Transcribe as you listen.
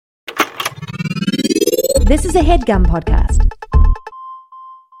This is a HeadGum podcast.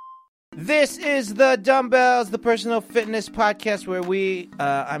 This is the Dumbbells, the personal fitness podcast where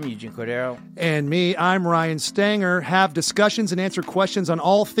I'm Eugene Cordero. And me, I'm Ryan Stanger, have discussions and answer questions on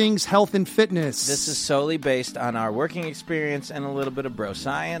all things health and fitness. This is solely based on our working experience and a little bit of bro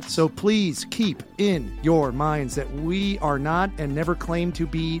science. So please keep in your minds that we are not and never claim to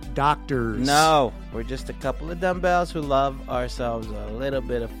be doctors. No, we're just a couple of dumbbells who love ourselves a little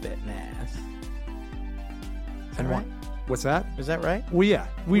bit of fitness. And right? What's that? Is that right? Well, yeah.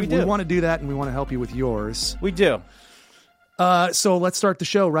 We do. want to do that, and we want to help you with yours. We do. So let's start the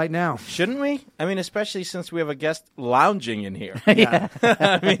show right now. Shouldn't we? I mean, especially since we have a guest lounging in here. Yeah.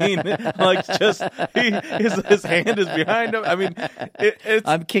 I mean, like, just his hand is behind him. I mean, it's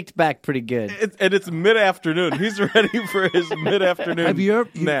I'm kicked back pretty good. And it's mid-afternoon. He's ready for his mid-afternoon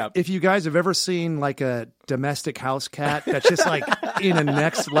nap. If you guys have ever seen like a domestic house cat that's just like in a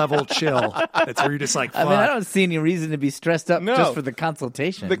next level chill, that's where you're just like, fuck. I mean, I don't see any reason to be stressed up just for the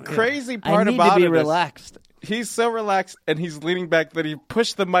consultation. The crazy part I need about to be it relaxed. He's so relaxed, and he's leaning back that he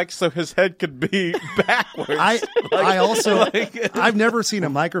pushed the mic so his head could be backwards. I've never seen a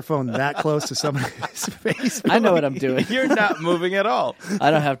microphone that close to somebody's face. I know what I'm doing. You're not moving at all. I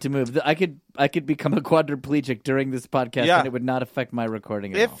don't have to move. I could become a quadriplegic during this podcast, and it would not affect my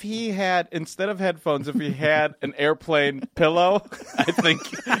recording at all. If he had, instead of headphones, if he had an airplane pillow, I think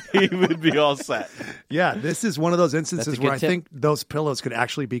he would be all set. Yeah, this is one of those instances where I tip. think those pillows could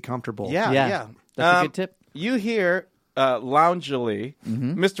actually be comfortable. Yeah. That's a good tip. You hear loungily,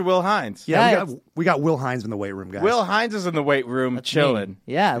 Mr. Will Hines. Yeah, we got Will Hines in the weight room, guys. Will Hines is in the weight room chilling.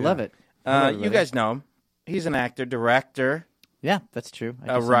 Yeah, I love it. You guys know him. He's an actor, director, Yeah, that's true.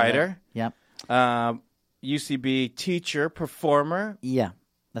 a writer, Yeah. UCB teacher, performer. Yeah,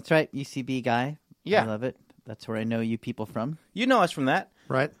 that's right. UCB guy. Yeah. I love it. That's where I know you people from. You know us from that.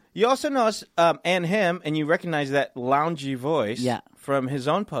 Right? You also know us and him, and you recognize that loungy voice from his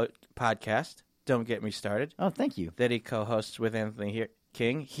own podcast, Don't Get Me Started. Oh, thank you. That he co-hosts with Anthony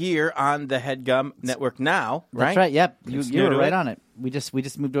King here on the HeadGum Network now, right? That's right. Yep. It's You new were to right it. on it. We just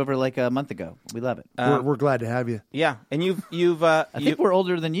moved over like a month ago. We love it. We're glad to have you. Yeah, and you've I think we're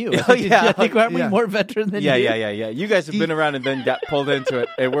older than you. Oh, yeah. I think aren't we more veteran than you? Yeah. You guys have been around and then got pulled into it,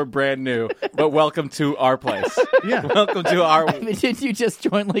 and we're brand new. But welcome to our place. Yeah. Welcome to our. I mean, didn't you just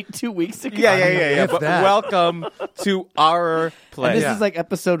join like 2 weeks ago? Yeah. If But that. welcome to our place. And this is like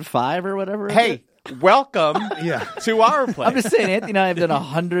episode 5 or whatever. Hey, welcome Yeah. to our place. I'm just saying, Anthony and I have done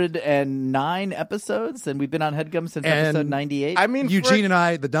 109 episodes, and we've been on HeadGum since episode 98. I mean, Eugene and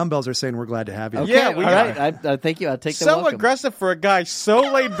I, the dumbbells, are saying we're glad to have you. Okay, Yeah, all we right. Thank you. I'll take the so welcome. aggressive for a guy so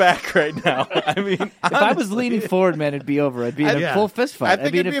laid back right now. I mean, If I was leaning forward, man, it'd be over. I'd be in a full fist fight. I think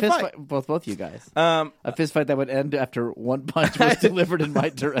I'd be in it'd a be a fist fight. fight. Both you guys. A fist fight that would end after one punch was delivered in my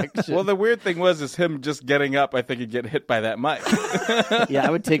direction. well, the weird thing is him just getting up. I think he'd get hit by that mic. Yeah,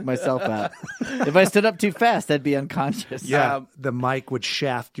 I would take myself out. If I stood up too fast, I'd be unconscious. Yeah, the mic would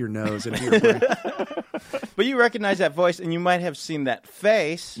shaft your nose into your brain. But you recognize that voice, and you might have seen that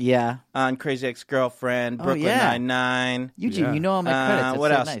face. Yeah. On Crazy Ex-Girlfriend, Brooklyn yeah. Nine-Nine. Eugene, you know all my credits. It's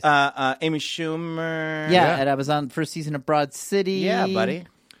what so else? Nice. Amy Schumer. Yeah, and I was on first season of Broad City. Yeah, buddy.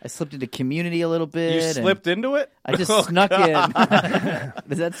 I slipped into Community a little bit. You slipped into it? I just snuck in.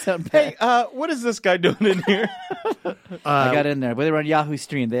 Does that sound bad? Hey, what is this guy doing in here? I got in there, but they were on Yahoo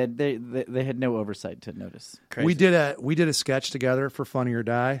Stream. They had no oversight to notice. Crazy. We did a sketch together for Funny or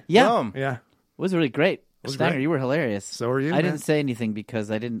Die. Yeah, Boom. Yeah. it was really great. was Stanger, great. you were hilarious. So were you, I man. didn't say anything because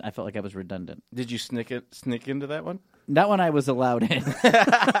I felt like I was redundant. Did you sneak into that one? That one I was allowed in.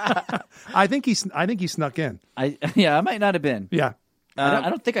 I think he snuck in. I might not have been. Yeah. I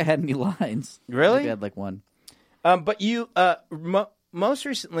don't think I had any lines. Really? Maybe I had like one. But you, most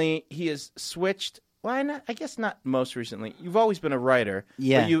recently, he has switched. Why not? I guess not most recently. You've always been a writer.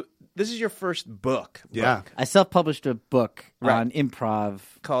 Yeah. But this is your first book. Yeah. I self-published a book Right. on improv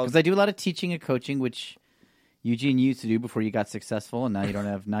Called- because I do a lot of teaching and coaching, which Eugene used to do before you got successful, and now you don't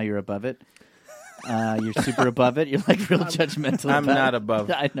have. Now you're above it. You're super above it. You're like real judgmental. I'm about not it. above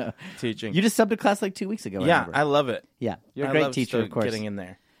I know. teaching. You just subbed a class like 2 weeks ago. Yeah, remember. I love it. Yeah, you're a I great love teacher, still of course. getting in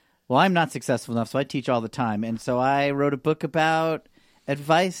there. Well, I'm not successful enough, so I teach all the time, and so I wrote a book about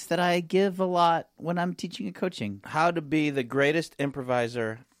advice that I give a lot when I'm teaching and coaching. How to be the greatest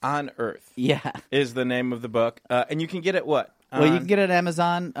improviser on earth. Yeah. Is the name of the book. And you can get it what? Well, you can get it at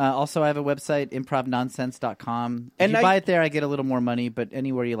Amazon. Also, I have a website, improvnonsense.com. If And you buy it there, I get a little more money, but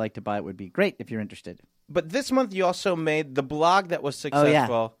anywhere you like to buy it would be great if you're interested. But this month you also made the blog that was Oh, yeah.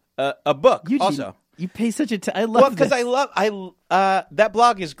 successful. A book Eugene, also. You pay such I love because this. that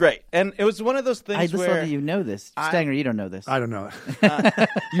blog is great, and it was one of those things I just where love that you know this. Stanger, you don't know this. I don't know.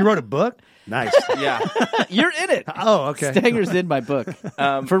 You wrote a book? Nice. yeah. You're in it. Oh, okay. Stanger's in my book.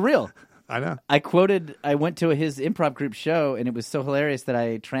 For real. I know. I went to his improv group show, and it was so hilarious that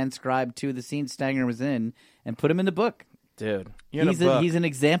I transcribed 2 of the scenes Stanger was in and put him in the book. Dude, you're in a book. He's an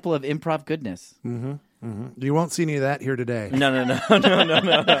example of improv goodness. Mm-hmm. Mm-hmm. You won't see any of that here today. No.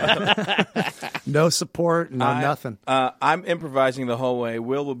 No support, nothing. I'm improvising the whole way.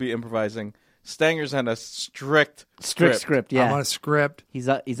 Will be improvising. Stanger's on a strict script. Yeah, I'm on a script. He's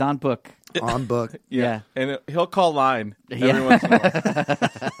on book. On book. Yeah. And he'll call line every once in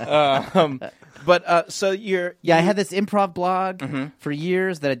a while. So you're... Yeah, I had this improv blog for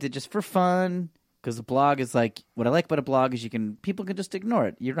years that I did just for fun. Because the blog is like, what I like about a blog is people can just ignore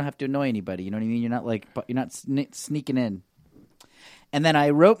it. You don't have to annoy anybody. You know what I mean? You're not sneaking in. And then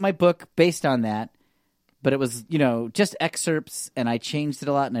I wrote my book based on that, but it was, just excerpts, and I changed it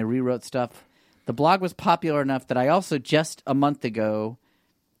a lot, and I rewrote stuff. The blog was popular enough that I also just a month ago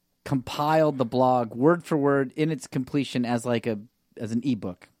compiled the blog word for word in its completion as an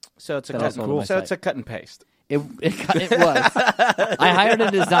ebook. So it's a cut and paste. It was. I hired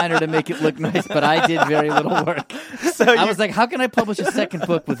a designer to make it look nice, but I did very little work. I was like, how can I publish a second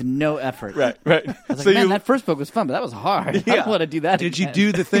book with no effort? Right. I was like, man, that first book was fun, but that was hard. Yeah. I don't want to do that Did again. you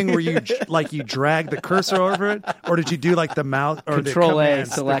do the thing where you drag the cursor over it? Or did you do like the mouse or Control the A,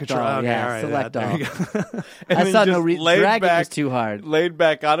 commands, select all. Okay, Yeah, all right, select there all. you go. I saw no just laid dragging back, was too hard. Laid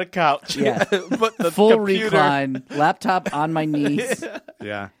back on a couch. Yeah. But the Full computer... recline, laptop on my knees.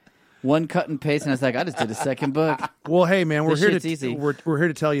 Yeah. One cut and paste, and I was like, I just did a second book. Well, hey man, we're This here shit's to easy. we're here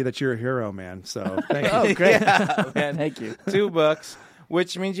to tell you that you're a hero, man. So thank you. Oh, great. Yeah, man. Thank you. 2 books,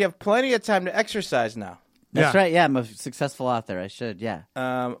 which means you have plenty of time to exercise now. That's right. Yeah, I'm a successful author. I should. Yeah.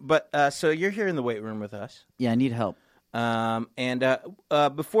 So you're here in the weight room with us. Yeah, I need help.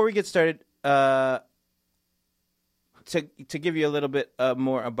 Before we get started, to give you a little bit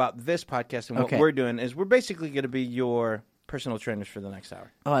more about this podcast and what we're doing is we're basically going to be your personal trainers for the next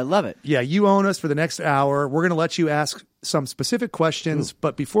hour. Oh, I love it. Yeah, you own us for the next hour. We're going to let you ask some specific questions,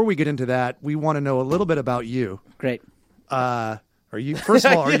 but before we get into that, we want to know a little bit about you. Great. Are you? First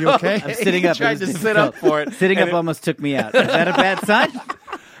of all, are you okay? I'm sitting up. Tried to sit up for it. Sitting up almost took me out. Is that a bad sign? If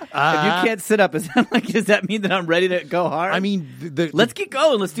you can't sit up, does that mean that I'm ready to go hard? I mean, let's get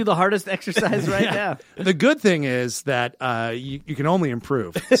going. Let's do the hardest exercise right now. The good thing is that you can only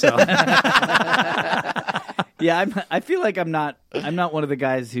improve. So. Yeah, I feel like I'm not one of the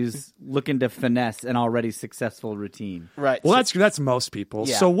guys who's looking to finesse an already successful routine. Right. Well, that's most people.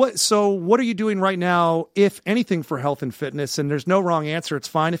 Yeah. So what are you doing right now, if anything, for health and fitness? And there's no wrong answer. It's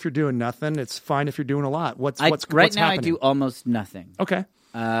fine if you're doing nothing. It's fine if you're doing a lot. What's Right now happening? I do almost nothing. Okay.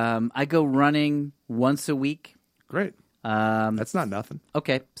 I go running once a week. Great. That's not nothing.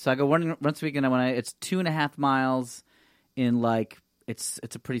 Okay, so I go running once a week, and it's 2.5 miles in it's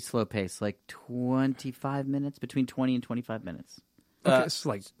a pretty slow pace, like 25 minutes, between 20 and 25 minutes. Okay, it's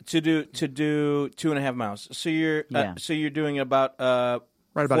like to do 2.5 miles. So you're doing about right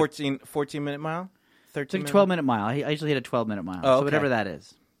about 14-minute mile, 13. It's like a 12-minute mile. I usually hit a 12-minute mile, okay. So whatever that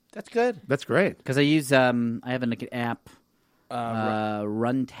is. That's good. That's great. Because I use I have an app,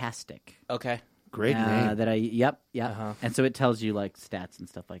 Runtastic. Okay. Great name. That and so it tells you stats and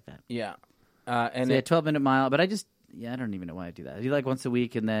stuff like that. Yeah. And a 12-minute mile, but I don't even know why I do that. I do once a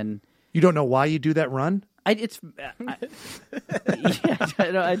week, and then you don't know why you do that run?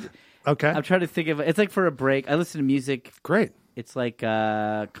 Okay. I'm trying to think of it's like for a break. I listen to music. Great. It's kind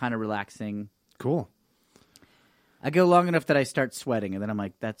of relaxing. Cool. I go long enough that I start sweating, and then I'm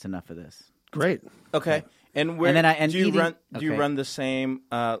like, "That's enough of this." Great. Okay. And where do you run the same?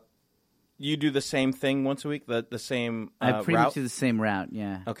 You do the same thing once a week. The same. I pretty route? much do the same route.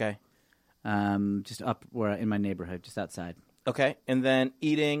 Yeah. Okay. Just up where in my neighborhood, just outside. Okay, and then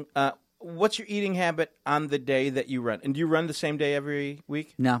eating. What's your eating habit on the day that you run? And do you run the same day every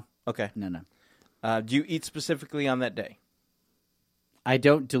week? No. Okay. No. Do you eat specifically on that day? I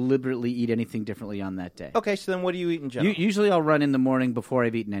don't deliberately eat anything differently on that day. Okay, so then what do you eat in general? Usually I'll run in the morning before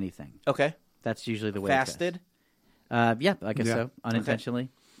I've eaten anything. Okay. That's usually the way. Fasted? Yeah, I guess so. Unintentionally.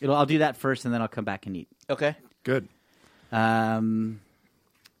 Okay. I'll do that first, and then I'll come back and eat. Okay. Good.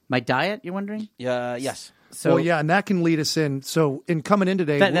 My diet, you're wondering? Yes. So, well, yeah, and that can lead us in. So in coming in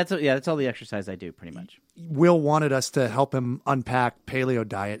today, that's all the exercise I do, pretty much. Will wanted us to help him unpack paleo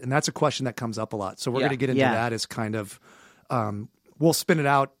diet, and that's a question that comes up a lot. So we're going to get into that as kind of, we'll spin it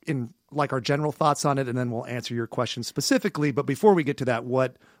out in our general thoughts on it, and then we'll answer your question specifically. But before we get to that,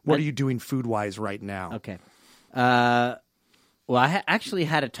 what are you doing food wise right now? Okay. Well, Well, I actually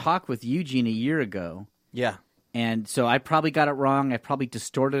had a talk with Eugene a year ago. Yeah. And so I probably got it wrong. I probably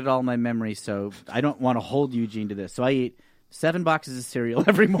distorted all my memory, so I don't want to hold Eugene to this. So I eat 7 boxes of cereal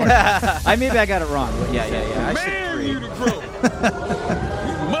every morning. Maybe I got it wrong. Yeah. Man, you to grow.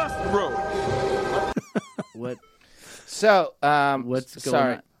 You must grow. What? So, what's going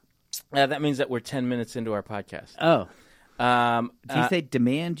sorry. on? That means that we're 10 minutes into our podcast. Oh. Did he say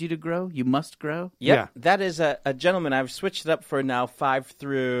demand you to grow? You must grow? Yep. Yeah. That is a gentleman. I've switched it up for now 5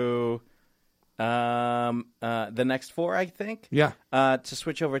 through the next 4, I think. Yeah. To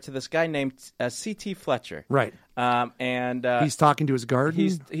switch over to this guy named C.T. Fletcher. Right. And He's talking to his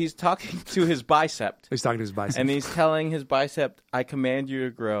garden. he's talking to his bicep. He's talking to his bicep. And he's telling his bicep, I command you to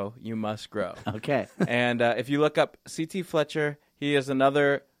grow. You must grow. Okay. And if you look up C.T. Fletcher, he is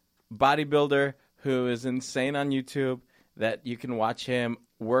another bodybuilder who is insane on YouTube that you can watch him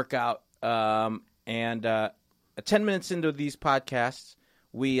work out. And 10 minutes into these podcasts,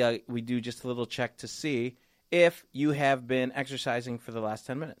 we do just a little check to see if you have been exercising for the last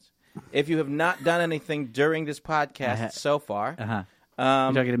 10 minutes. If you have not done anything during this podcast so far, You're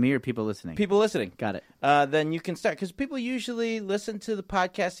talking to me or people listening? people listening, Got it. then you can start. Because people usually listen to the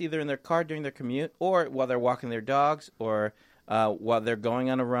podcast either in their car during their commute or while they're walking their dogs or while they're going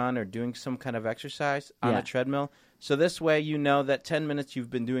on a run or doing some kind of exercise on a treadmill. So this way you know that 10 minutes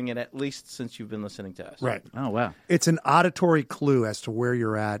you've been doing it at least since you've been listening to us. Right. Oh, wow. It's an auditory clue as to where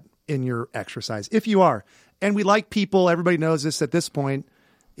you're at in your exercise, if you are. And we like people, everybody knows this at this point.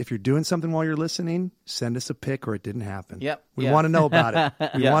 If you're doing something while you're listening, send us a pic or it didn't happen. Yep. We want to know about it.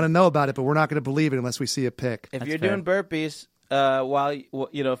 We Yeah. want to know about it, but we're not going to believe it unless we see a pic. If That's you're fair. doing burpees,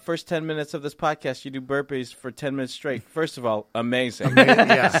 first 10 minutes of this podcast, you do burpees for 10 minutes straight. First of all, amazing.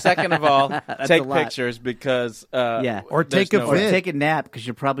 Second of all, take a lot. pictures because Yeah. Or there's take a no Or way. vid. take a nap because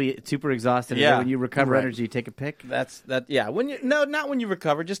you're probably super exhausted. And Yeah. then when you recover Right. energy, you take a pic. That's that. Yeah. Not when you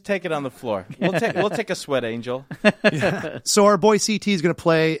recover. Just take it on the floor. We'll take a sweat angel. So our boy CT is going to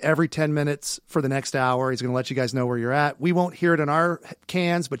play every 10 minutes for the next hour. He's going to let you guys know where you're at. We won't hear it in our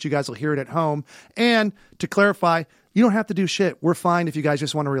cans, but you guys will hear it at home. And to clarify, you don't have to do shit. We're fine if you guys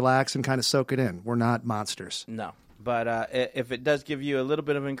just want to relax and kind of soak it in. We're not monsters. No. But if it does give you a little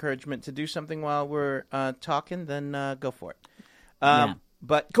bit of encouragement to do something while we're talking, then go for it. Yeah.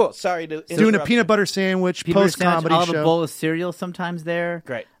 But cool. Sorry to Doing a interrupt peanut you. butter sandwich, Peanut butter post-comedy sandwich, I'll have a show. bowl of cereal sometimes there.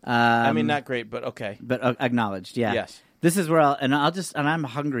 Great. I I mean, not great, but okay. but acknowledged. Yeah. Yes. This is where and I'm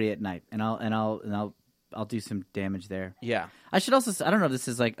hungry at night, and I'll do some damage there. Yeah. I should also. I don't know if this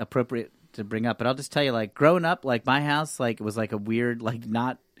is like appropriate to bring up, but I'll just tell you, like growing up, like my house, like it was like a weird, like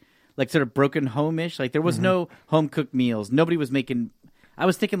not, like sort of broken home-ish. Like there was no home cooked meals. Nobody was making. I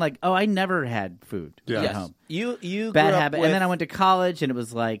was thinking like, oh, I never had food at Yes. home. You Bad grew up habit. with- And then I went to college, and it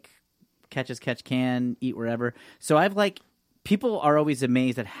was like catch as catch can, eat wherever. So I've like people are always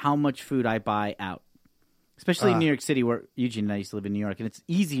amazed at how much food I buy out. Especially in New York City, where Eugene and I used to live in New York, and it's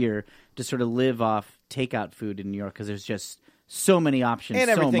easier to sort of live off takeout food in New York because there's just so many options, and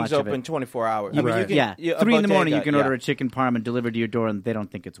so everything's much of open it. 24 hours. Right. you can, Yeah, a 3 in the morning you bodega, can yeah. order a chicken parm and delivered to your door, and they don't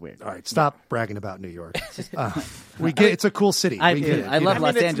think it's weird. All right, stop bragging about New York. We get it's a cool city. I We get it. I love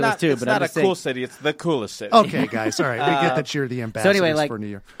Los it's Angeles not, too, it's but not I'm a just saying. cool city. It's the coolest city. Okay, guys. All right, we get that you're the So ambassadors anyway, like for New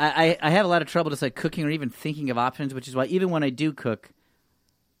York. I have a lot of trouble just like cooking or even thinking of options, which is why even when I do cook,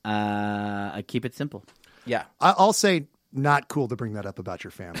 I keep it simple. Yeah. I'll say not cool to bring that up about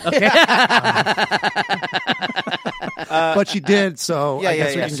your family. But you did, so I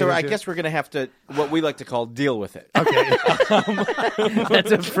guess we Yeah. can So get I into guess we're going to have to, what we like to call, deal with it. Okay.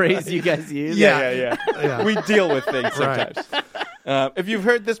 That's a phrase you guys use. Yeah. We deal with things Right. sometimes. If you've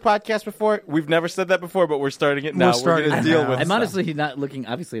heard this podcast before, we've never said that before, but we're starting it now. We're starting going it to deal now. with I'm stuff. honestly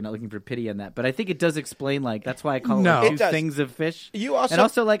obviously not looking for pity on that, but I think it does explain, like, that's why I call No. it It two does. things of fish. You also- and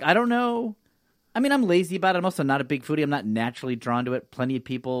also, like, I don't know. I mean, I'm lazy about it. I'm also not a big foodie. I'm not naturally drawn to it. Plenty of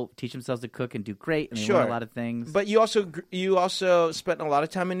people teach themselves to cook and do great, and they learn a lot of things. But you also spent a lot of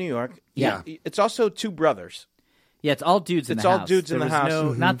time in New York. Yeah. It's also 2 brothers. yeah, it's all dudes in It's the all house. dudes in There the was house.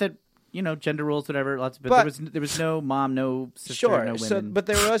 No, Mhm. Not that, gender rules, whatever. But But- there was no mom, no sister, Sure. no So, women. but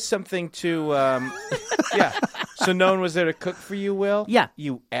there was something to, yeah. So no one was there to cook for you, Will? Yeah.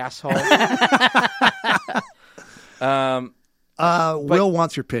 You asshole. Will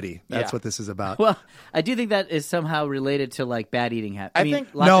wants your pity. That's Yeah. what this is about. well, I do think that is somehow related to, like, bad eating habits. I mean, think-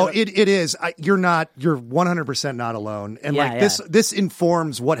 lots No, of- it is. You're 100% not alone. And Yeah, like yeah. this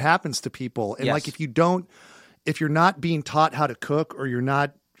informs what happens to people. And Yes. like if you're not being taught how to cook or you're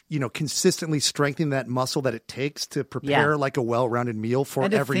not, consistently strengthening that muscle that it takes to prepare Yeah. like a well-rounded meal for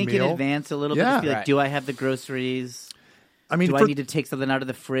and to every think meal. in advance a little bit. Yeah. Just be like, Right. do I have the groceries? I mean, do I need to take something out of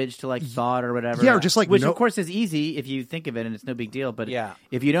the fridge to like thaw it or whatever? Yeah, or just like which of course is easy if you think of it and it's no big deal. But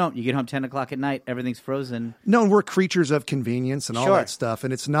if you don't, you get home 10 o'clock at night, everything's frozen. No, and we're creatures of convenience and all that stuff,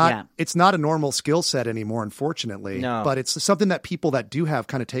 and it's not a normal skill set anymore, unfortunately. No, but it's something that people that do have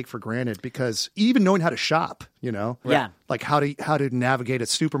kind of take for granted because even knowing how to shop, you know, like how to navigate a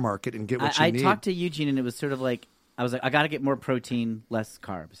supermarket and get what you need. I talked to Eugene, and it was sort of like I was like, I got to get more protein, less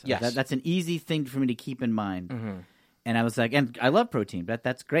carbs. Yes, that's an easy thing for me to keep in mind. Mm-hmm. And I was like, and I love protein, but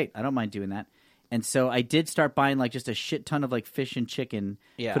that's great. I don't mind doing that. And so I did start buying like just a shit ton of like fish and chicken,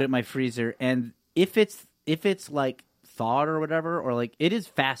 put it in my freezer. And if it's like thawed or whatever, or like it is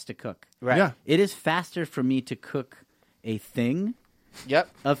fast to cook. Right. Yeah. It is faster for me to cook a thing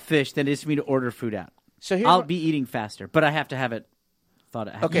of fish than it is for me to order food out. So I'll be eating faster, but I have to have it thought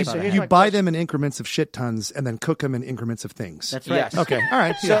out. Okay, so you buy them in increments of shit tons and then cook them in increments of things. That's right. Yes. Okay, all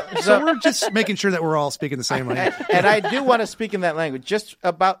right. So we're just making sure that we're all speaking the same language. And I do want to speak in that language, just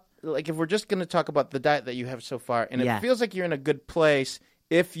about, like, if we're just going to talk about the diet that you have so far, and it feels like you're in a good place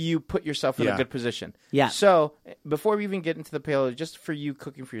if you put yourself in a good position. Yeah. So before we even get into the paleo, just for you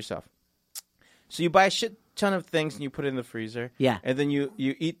cooking for yourself. So you buy a shit ton of things and you put it in the freezer. Yeah. And then you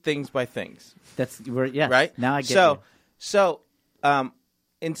eat things by things. That's where, right. Now I get so. you. So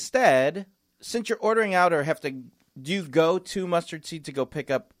instead, since you're ordering out or do you go to Mustard Seed to go pick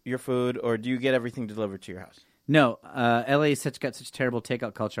up your food, or do you get everything delivered to your house? No, LA has got such terrible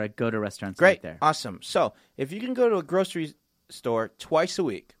takeout culture. I go to restaurants Great, there. Awesome. So if you can go to a grocery store twice a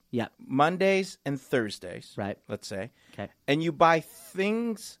week, Mondays and Thursdays, right? Let's say, okay, and you buy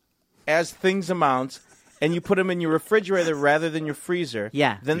things as things amounts, and you put them in your refrigerator rather than your freezer,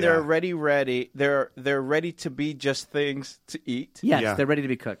 then they're already ready. They're ready to be just things to eat. Yes, they're ready to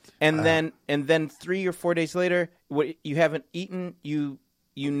be cooked. And then 3 or 4 days later, what you haven't eaten, you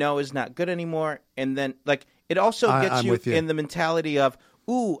know is not good anymore. And then like it also gets you in the mentality of,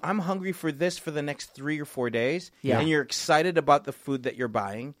 ooh, I'm hungry for this for the next 3 or 4 days. Yeah. And you're excited about the food that you're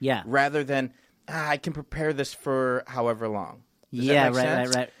buying. Yeah. Rather than I can prepare this for however long. Does that make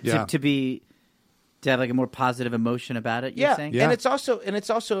sense? Right. Yeah. To have like a more positive emotion about it, you're saying? Yeah. And it's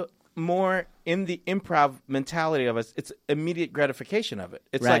also more in the improv mentality of us. It's immediate gratification of it.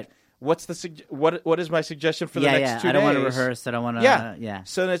 It's like, what's what is my suggestion for the next 2 days? I don't want to rehearse. I don't want to. Yeah.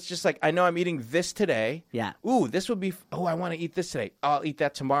 So it's just like, I know I'm eating this today. Yeah. Ooh, this would be. Oh, I want to eat this today. I'll eat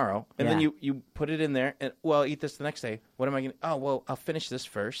that tomorrow. And then you put it in there, and I'll eat this the next day. What am I going to? Oh, well, I'll finish this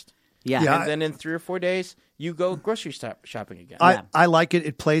first. Yeah. And then in 3 or 4 days, you go grocery shopping again. I like it.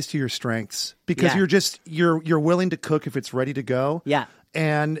 It plays to your strengths because you're willing to cook if it's ready to go. Yeah.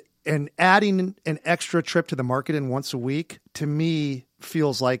 And adding an extra trip to the market in once a week to me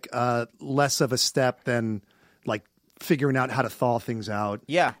feels like less of a step than like figuring out how to thaw things out.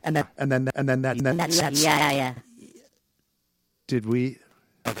 Yeah. And then did we?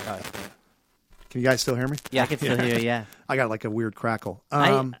 Okay. Can you guys still hear me? Yeah, I can still hear you. Yeah. I got like a weird crackle.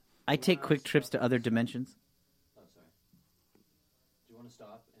 I take quick trips to other dimensions. Oh, sorry. Do you want to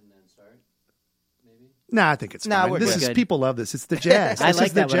stop and then start? Maybe. Nah, I think it's fine. This is people love this. It's the jazz. I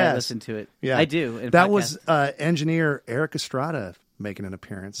like that jazz. when I listen to it. Yeah, I do. That was engineer Eric Estrada making an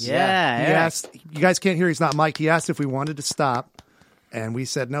appearance. Yeah, he asked. You guys can't hear. He's not Mike. He asked if we wanted to stop, and we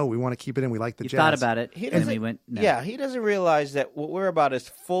said no. We want to keep it in. We like the jazz. You thought about it, and we went. No. Yeah, he doesn't realize that what we're about is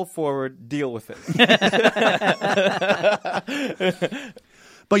full forward. Deal with it.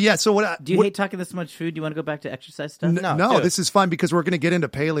 But yeah, so what? Do you hate talking this much food? Do you want to go back to exercise stuff? No, this is fun because we're going to get into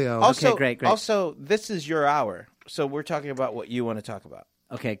paleo. Also, okay, great. Also, this is your hour, so we're talking about what you want to talk about.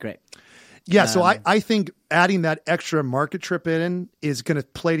 Okay, great. Yeah, so I think adding that extra market trip in is going to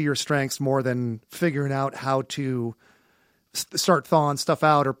play to your strengths more than figuring out how to start thawing stuff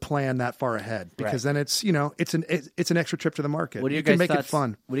out or plan that far ahead. Because then it's it's an extra trip to the market. What are you can guys' make thoughts, it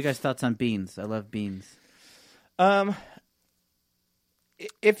fun. What are you guys' thoughts on beans? I love beans.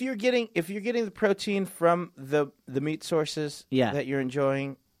 If you're getting the protein from the meat sources that you're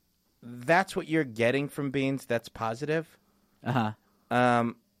enjoying, that's what you're getting from beans. That's positive.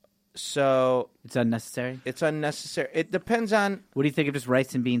 So it's unnecessary. It's unnecessary. It depends on. What do you think of just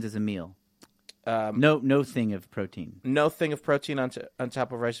rice and beans as a meal? No thing of protein. No thing of protein on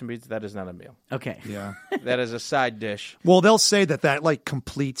top of rice and beans. That is not a meal. Okay. Yeah. That is a side dish. Well, they'll say that like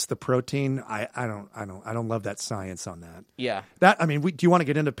completes the protein. I don't love that science on that. Yeah. Do you want to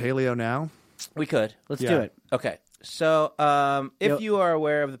get into paleo now? We could. Let's do it. Okay. So, if you are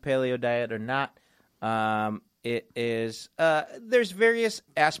aware of the paleo diet or not, it is there's various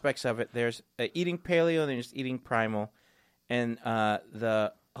aspects of it. There's eating paleo and there's eating primal, and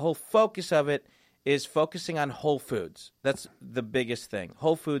the whole focus of it is focusing on whole foods. That's the biggest thing.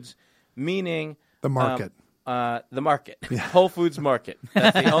 Whole foods, meaning the market. the market, Whole Foods Market.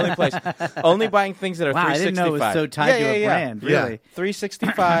 That's the only place. Only buying things that are Wow, I 365. didn't know it was so tied to a brand. Yeah. Really?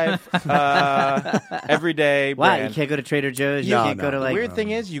 365 everyday Wow, brand. you can't go to Trader Joe's. You No, can't no. go to The weird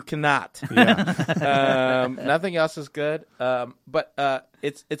thing is you cannot. Yeah. Nothing else is good. But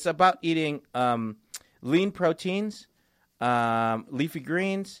it's about eating lean proteins, leafy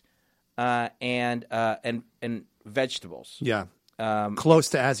greens, and vegetables. Yeah. Close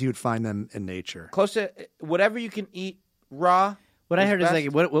to as you would find them in nature. Close to whatever you can eat raw. What I heard best. is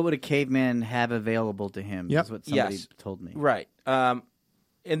like, what would a caveman have available to him? Yep. Is what somebody Yes. told me. Right. And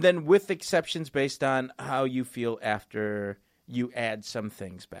then with exceptions based on how you feel after you add some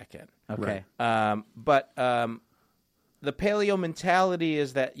things back in. Okay. But the paleo mentality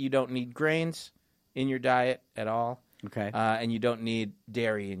is that you don't need grains in your diet at all. Okay. And you don't need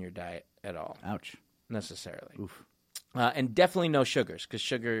dairy in your diet at all, Ouch. necessarily. Oof. And definitely no sugars, because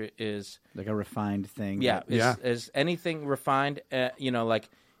sugar is Like a refined thing. is anything refined. Like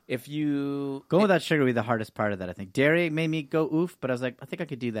if you Going without sugar would be the hardest part of that, I think. Dairy made me go oof, but I was like, I think I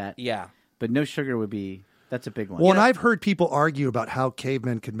could do that. yeah. But no sugar would be, that's a big one. Well, and I've heard people argue about how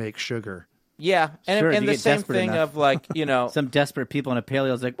cavemen could make sugar. Yeah, and, Sure, if and you the get same desperate thing enough. of like, Some desperate people in a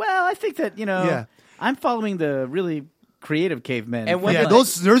paleo is like, well, I think that, Yeah. I'm following the really creative cavemen. And when Yeah, did-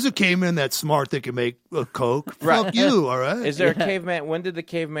 there's a caveman that's smart that can make a Coke. Right. Fuck you, all right? Is there a caveman? When did the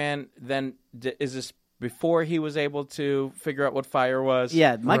caveman then? Is this before he was able to figure out what fire was?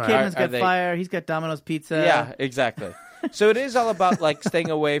 yeah, my Right. caveman's Are got they- fire. He's got Domino's pizza. Yeah, exactly. So it is all about like staying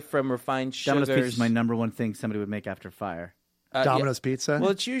away from refined sugars. Domino's pizza is my number one thing somebody would make after fire. Domino's Pizza? Well,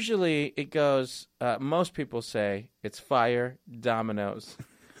 it's usually it goes. Most people say it's fire, Domino's,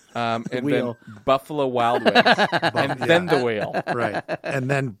 and Wheel. then Buffalo Wild Wings, and then the wheel. right. And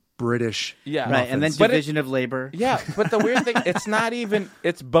then British. Yeah, Right, and then But division of labor. Yeah, but the weird thing, it's not even.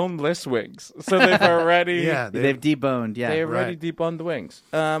 It's boneless wings, so they've already. Yeah. They've deboned, yeah. They already Right. deboned the wings.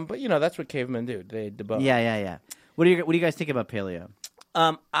 But that's what cavemen do. They debone. Yeah. What do you guys think about paleo?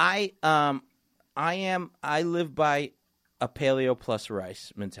 I live by a paleo plus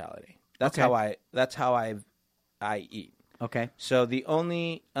rice mentality. That's Okay. how I eat. Okay. So the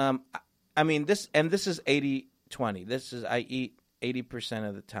only this is 80-20. This is I eat 80%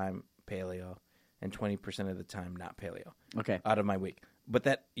 of the time paleo and 20% of the time not paleo. Okay. Out of my week. But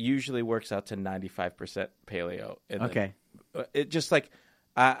that usually works out to 95% paleo. And Okay. then, it just like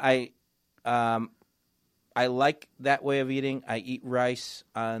I like that way of eating. I eat rice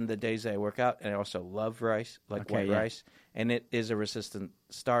on the days that I work out, and I also love rice, like Okay, white yeah. rice. And it is a resistant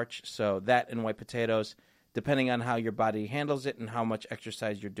starch, so that and white potatoes, depending on how your body handles it and how much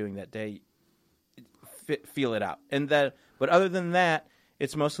exercise you're doing that day, feel it out. But other than that,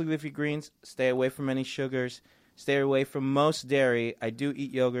 it's mostly leafy greens. Stay away from any sugars. Stay away from most dairy. I do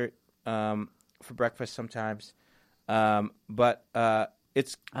eat yogurt for breakfast sometimes, but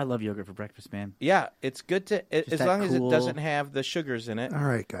it's I love yogurt for breakfast, man. it's good to as that long as it cool- doesn't have the sugars in it. All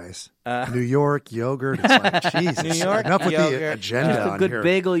right, guys. New York yogurt. It's like, Jesus. New York enough with the yogurt. agenda Just a on good here.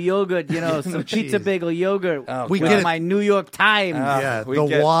 bagel yogurt, some pizza Jeez. bagel yogurt. We with get it. my New York Times. Yeah, we the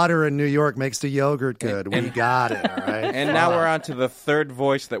get- water in New York makes the yogurt good. We got it, all right? And now we're on to the third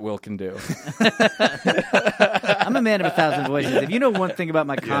voice that Will can do. I'm a man of 1,000 voices. If you know one thing about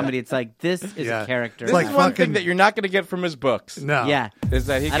my comedy, it's like this is Yeah. a character. This like is one fucking- thing that you're not going to get from his books. No. yeah. Is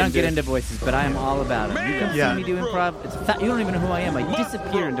that he I can don't get do- into voices, but I am all about them. You come Yeah. see me do improv. You don't even know who I am. I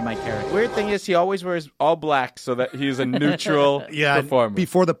disappear into my character. Weird thing is, he always wears all black so that he's a neutral Yeah, and performer.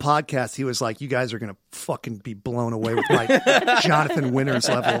 before the podcast, he was like, "You guys are gonna fucking be blown away with my Jonathan Winters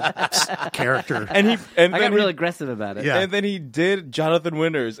level character." and I then got he, real aggressive about it. Yeah. and then he did Jonathan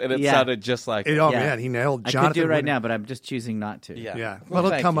Winters, and it Yeah. sounded just like Oh Yeah. man, he nailed I Jonathan. could do it right Winters. now, but I'm just choosing not to. Yeah. Yeah, Well, well, it'll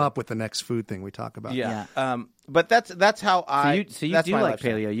thank come you. up with the next food thing we talk about. Yeah. Yeah. But that's how I. So you that's do my like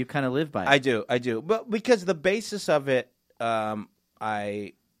lifestyle. paleo. You kind of live by it. I do. But because the basis of it,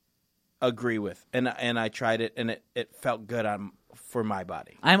 I agree with, and I tried it, and it felt good for my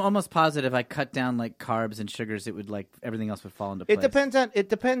body. I'm almost positive I cut down like carbs and sugars, it would like everything else would fall into place. It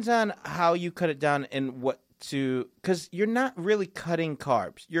depends on how you cut it down and what to, because you're not really cutting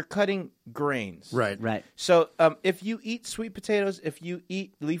carbs, you're cutting grains. Right. Right. So if you eat sweet potatoes, if you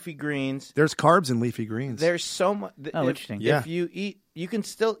eat leafy greens, There's carbs in leafy greens. there's so much. Oh, interesting. Yeah. If you eat, you can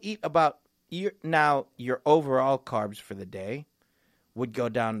still eat about your overall carbs for the day would go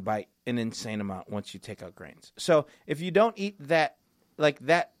down by an insane amount once you take out grains. So if you don't eat that, like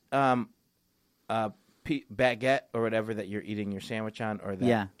that baguette or whatever that you're eating your sandwich on, or that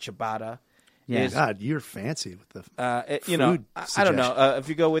Yeah. ciabatta, Yeah. is God, you're fancy with the you know, food I don't know if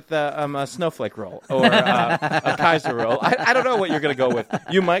you go with a snowflake roll or a Kaiser roll. I don't know what you're going to go with.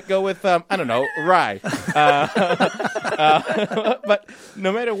 You might go with I don't know, rye. But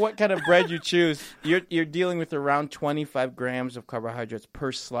no matter what kind of bread you choose, you're dealing with around 25 grams of carbohydrates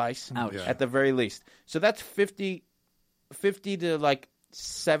per slice at the very least. So that's 50 to like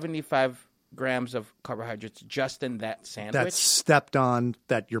 75 grams of carbohydrates just in that sandwich. that's stepped on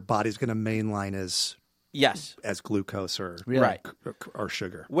that your body's going to mainline as glucose or Right. or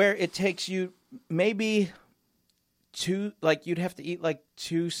sugar. Where it takes you maybe you'd have to eat like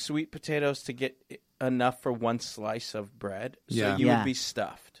 2 sweet potatoes to get enough for 1 slice of bread. So Yeah. you Yeah. would be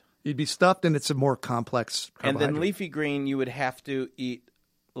stuffed. You'd be stuffed, and it's a more complex And carbohydrate. then leafy green, you would have to eat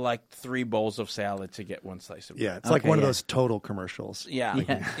like 3 bowls of salad to get 1 slice of bread. Yeah, it's like Okay, one of yeah. those Total commercials. Yeah.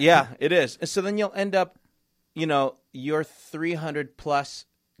 Yeah. Yeah, it is. And so then you'll end up, you know, your 300 plus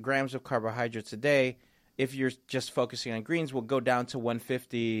grams of carbohydrates a day, if you're just focusing on greens, will go down to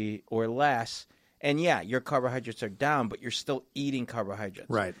 150 or less. And yeah, your carbohydrates are down, but you're still eating carbohydrates.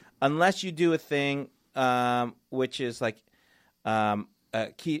 Right. Unless you do a thing which is like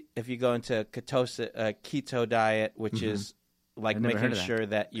if you go into keto diet, which is like I've never heard making of that. sure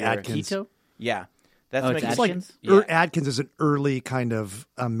that you're Atkins. Keto? Yeah. That's Oh, it's making It's like Atkins? Yeah. Atkins is an early kind of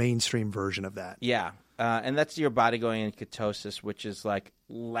mainstream version of that. Yeah. And that's your body going in ketosis, which is like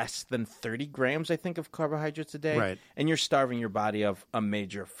less than 30 grams, I think, of carbohydrates a day. Right. And you're starving your body of a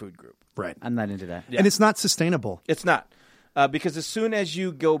major food group. Right. I'm not into that. And it's not sustainable. It's not. Because as soon as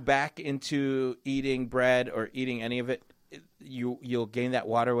you go back into eating bread or eating any of it, you'll gain that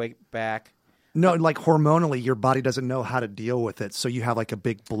water weight back. No, like hormonally, your body doesn't know how to deal with it, so you have like a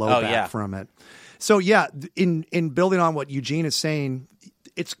big blowback yeah. from it. So yeah, in building on what Eugene is saying,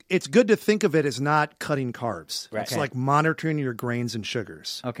 it's good to think of it as not cutting carbs. Right. It's Okay. like monitoring your grains and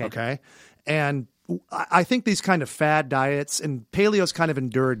sugars. Okay. Okay. And I think these kind of fad diets, and paleo's kind of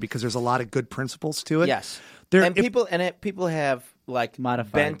endured because there's a lot of good principles to it. Yes. There- And if- people have like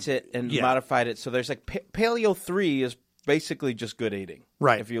Modified. bent it and Yeah. modified it. So there's like Paleo 3 is basically just good eating.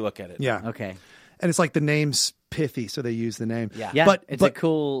 Right. If you look at it. Yeah. Okay. And it's like the name's pithy, so they use the name. Yeah. Yeah, But it's a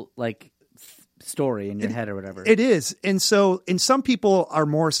cool like story in your head or whatever. It is. And so, and some people are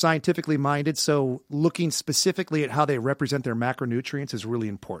more scientifically minded. So looking specifically at how they represent their macronutrients is really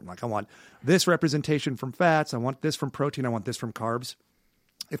important. Like I want this representation from fats. I want this from protein. I want this from carbs.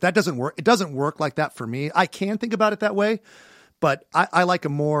 If that doesn't work, it doesn't work like that for me. I can think about it that way, but I like a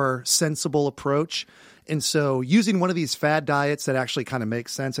more sensible approach. And so using one of these fad diets that actually kind of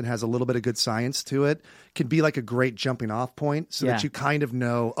makes sense and has a little bit of good science to it can be like a great jumping off point so that Yeah. you kind of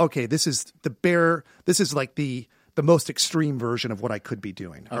know, okay, this is like the most extreme version of what I could be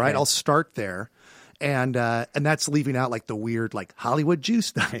doing. All right. I'll start there. And that's leaving out like the weird, like Hollywood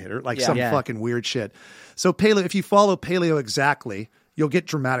juice diet or like some Yeah. fucking weird shit. So paleo, if you follow paleo exactly, you'll get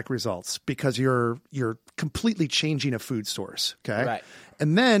dramatic results because you're completely changing a food source. Okay. Right.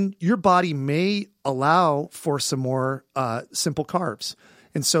 And then your body may allow for some more simple carbs.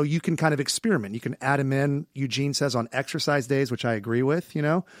 And so you can kind of experiment. You can add them in, Eugene says, on exercise days, which I agree with, you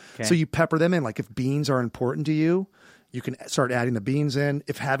know. Okay. So you pepper them in. Like if beans are important to you, you can start adding the beans in.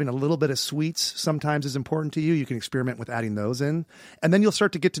 If having a little bit of sweets sometimes is important to you, you can experiment with adding those in. And then you'll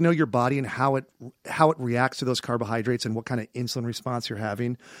start to get to know your body and how it reacts to those carbohydrates and what kind of insulin response you're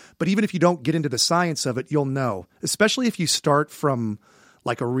having. But even if you don't get into the science of it, you'll know, especially if you start from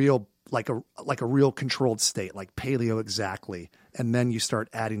like a real controlled state, like paleo exactly. And then you start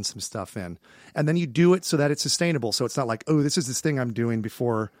adding some stuff in. And then you do it so that it's sustainable. So it's not like, oh, this is this thing I'm doing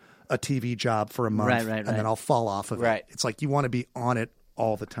before a TV job for a month. Right, and right. then I'll fall off of Right. it. It's like you want to be on it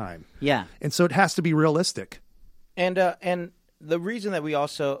all the time. Yeah. And so it has to be realistic. And the reason that we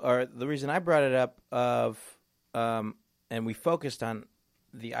also, or the reason I brought it up and we focused on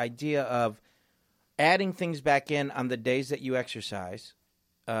the idea of adding things back in on the days that you exercise.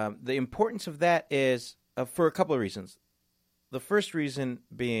 The importance of that is for a couple of reasons. The first reason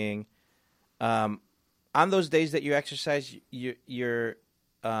being, on those days that you exercise, you're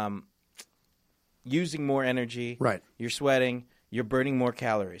using more energy. Right. You're sweating. You're burning more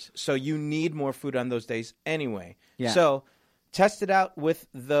calories. So you need more food on those days anyway. Yeah. So test it out with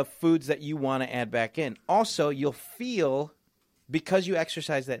the foods that you want to add back in. Also, you'll feel, because you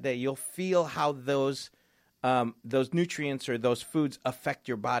exercise that day, you'll feel how those nutrients or those foods affect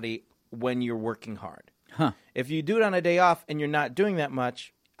your body when you're working hard. Huh. If you do it on a day off and you're not doing that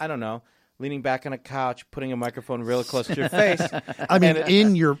much, I don't know, leaning back on a couch, putting a microphone real close to your face. I mean,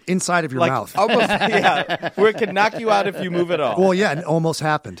 inside of your mouth. Almost, yeah, where it can knock you out if you move at all. Well, yeah, it almost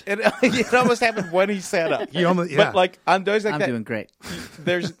happened. It almost happened when he sat up. But like on days like I'm that, doing great.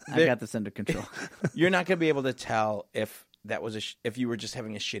 I got this under control. You're not going to be able to tell if that was if you were just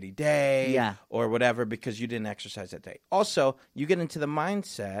having a shitty day, or whatever, because you didn't exercise that day. Also, you get into the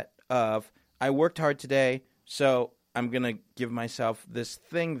mindset of, I worked hard today, so I'm going to give myself this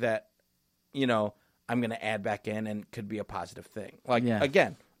thing that, I'm going to add back in and could be a positive thing. Like,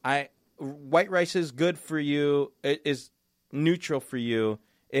 again, white rice is good for you. It is neutral for you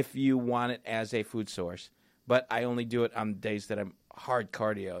if you want it as a food source. But I only do it on days that I'm hard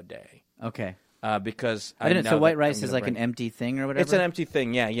cardio day. Okay. Because I didn't. So white rice is like an empty thing or whatever? It's an empty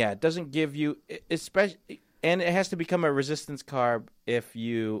thing, yeah. It doesn't give you, especially, and it has to become a resistance carb if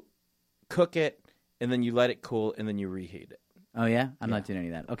you cook it and then you let it cool and then you reheat it. Oh, yeah? I'm not doing any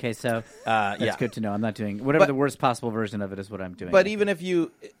of that. Okay, so that's good to know. I'm not doing whatever the worst possible version of it is what I'm doing. But even if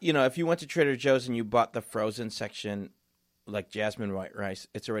you went to Trader Joe's and you bought the frozen section, like jasmine white rice,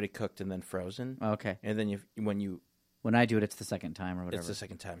 it's already cooked and then frozen. Okay. And then when I do it, it's the second time or whatever. It's the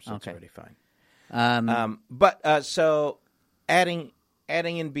second time, so it's already fine. So adding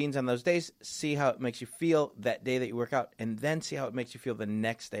in beans on those days, see how it makes you feel that day that you work out, and then see how it makes you feel the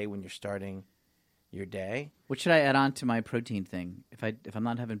next day when you're starting your day. What should I add on to my protein thing if I'm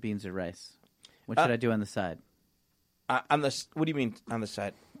not having beans or rice? What should I do on the side? What do you mean on the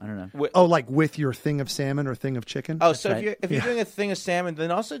side? I don't know. Like with your thing of salmon or thing of chicken? Oh, so if you're doing a thing of salmon,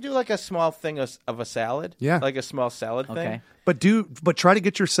 then also do like a small thing of a salad. Yeah. Like a small salad thing. But try to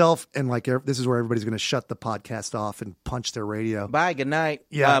get yourself, and like this is where everybody's going to shut the podcast off and punch their radio. Bye, good night.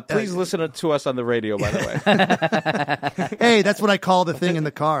 Yeah. Please listen to us on the radio, by the way. Hey, that's what I call the thing in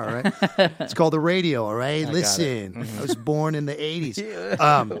the car, all right? It's called the radio, all right? Listen, I was born in the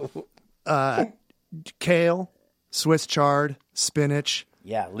 80s. Kale, Swiss chard, spinach.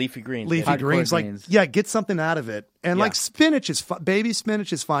 Yeah, leafy greens. Leafy greens. Get something out of it. And like spinach is baby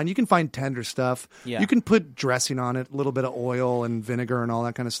spinach is fine. You can find tender stuff. Yeah. You can put dressing on it, a little bit of oil and vinegar and all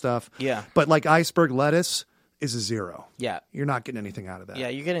that kind of stuff. Yeah. But like iceberg lettuce is a 0. Yeah. You're not getting anything out of that. Yeah,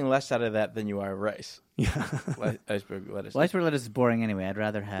 you're getting less out of that than you are rice. Yeah. Iceberg lettuce. Well, iceberg lettuce is boring anyway. I'd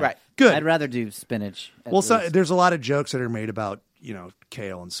rather have... Right. Good. I'd rather do spinach. There's a lot of jokes that are made about,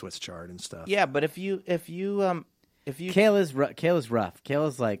 kale and Swiss chard and stuff. Yeah, but if you Kale is rough. Kale is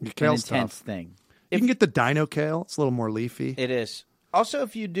like an Kale's intense tough. thing. You can get the dino kale. It's a little more leafy. It is. Also,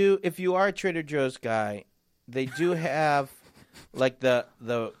 if you are a Trader Joe's guy, they do have like the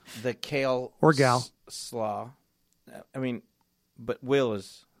kale or gal slaw. I mean, but Will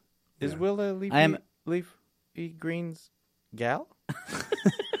is Will a leafy greens gal?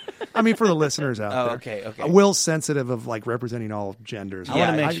 I mean, for the listeners out there. Okay. Will's sensitive of like representing all genders. I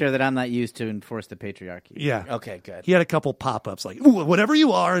want to make sure that I'm not used to enforce the patriarchy. Yeah. Okay, good. He had a couple pop-ups like, ooh, whatever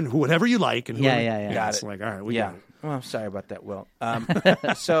you are and whatever you like. And Yeah. Got it's it. like, all right, we got it. Well, I'm sorry about that, Will.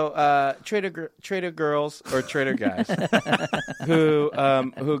 So Trader girls or Trader guys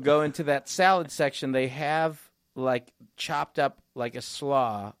who go into that salad section, they have like chopped up like a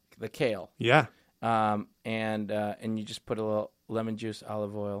slaw, the kale. Yeah. And you just put a little lemon juice,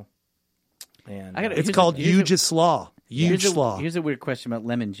 olive oil. And it's called huge slaw. Huge slaw. Here's a weird question about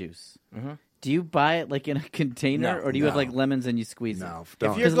lemon juice. Mm-hmm. Do you buy it like in a container, or do you have like lemons and you squeeze it? No,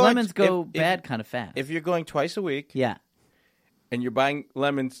 don't. Because lemons go bad kind of fast. If you're going twice a week, and you're buying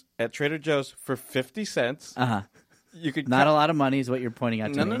lemons at Trader Joe's for 50 cents, you could not a lot of money is what you're pointing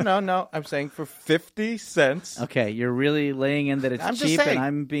out to me. No. I'm saying for 50 cents. Okay, you're really laying in that it's cheap, and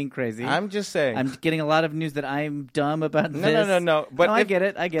I'm being crazy. I'm just saying. I'm getting a lot of news that I'm dumb about this. No. But I get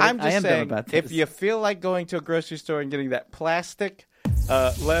it. I am saying, dumb about this. If you feel like going to a grocery store and getting that plastic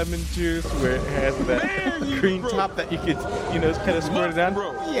lemon juice where it has that green top that you could, kind of squirt it on,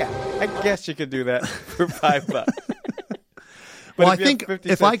 I guess you could do that for $5. Well, I think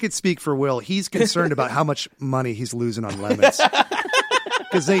if I could speak for Will, he's concerned about how much money he's losing on lemons.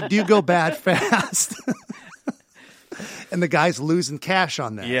 Because they do go bad fast. And the guy's losing cash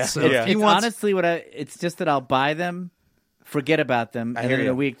on that. Yeah. So It's honestly it's just that I'll buy them, forget about them, and then in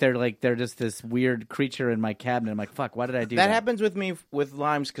a week they're just this weird creature in my cabinet. I'm like, fuck, why did I do that? That happens with me with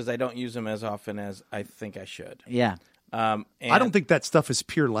limes because I don't use them as often as I think I should. Yeah. I don't think that stuff is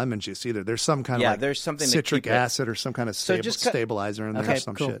pure lemon juice either. There's some kind of there's something citric acid or some kind of stabilizer in there or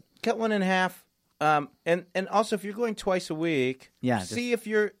some shit. Cut one in half. And also if you're going twice a week, see if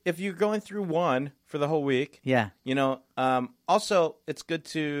you're going through one for the whole week. Yeah. Also it's good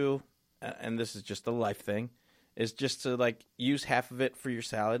to and this is just a life thing, is just to like use half of it for your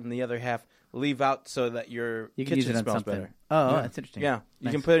salad and the other half leave out so that your You can kitchen use it on smells something. better. Oh, that's interesting. Yeah, you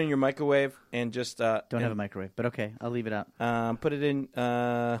Nice. can put it in your microwave and just Don't have a microwave, but okay, I'll leave it out. put it in.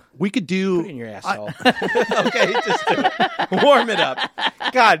 We could do. Put it in your asshole. Okay, just do it. Warm it up.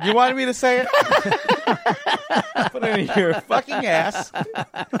 God, you wanted me to say it? Put it in your fucking ass.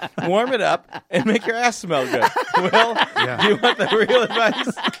 Warm it up and make your ass smell good. Will, do you want the real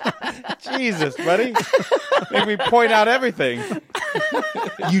advice? Jesus, buddy. Make me point out everything.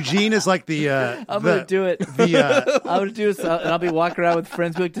 Eugene is like the. I'm gonna do it. The I'm gonna do it, and I'll be walking around with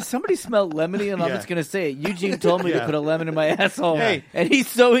friends. Be like, "Does somebody smell lemony?" And I'm Yeah. just gonna say it. Eugene told me Yeah. to put a lemon in my asshole. Hey. And he's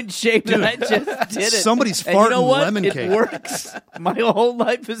so in shape that I just did it. Somebody's and you know farting what? lemon it cake. works. My whole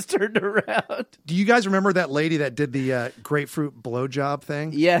life has turned around. do you guys remember that lady that did the grapefruit blowjob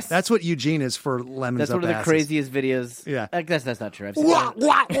thing? Yes. That's what Eugene is for lemons. That's up one of the asses. craziest videos. Yeah. I guess that's not true. I've seen Wah, it.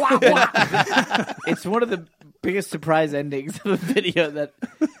 wah, wah, wah. It's one of the biggest surprise endings of a video that,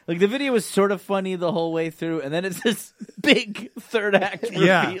 like, the video was sort of funny the whole way through, and then it's this big third act reveal.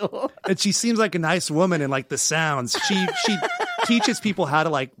 Yeah, and she seems like a nice woman, and like the sounds she teaches people how to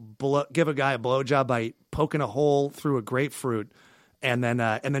like give a guy a blowjob by poking a hole through a grapefruit, and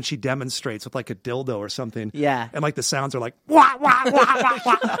then she demonstrates with like a dildo or something. Yeah. and like the sounds are like wah wah wah wah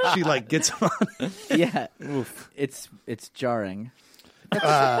wah. She like gets on. Yeah. It's jarring.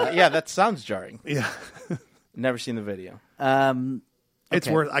 Yeah, that sounds jarring. Yeah, Never seen the video. it's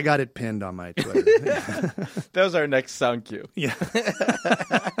Okay. worth. I got it pinned on my Twitter. That was our next sound cue. Yeah,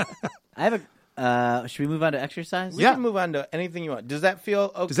 I have a. Should we move on to exercise? We can move on to anything you want. Does that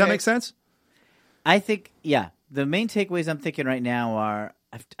feel okay? does that make sense? I think, yeah. The main takeaways I'm thinking right now are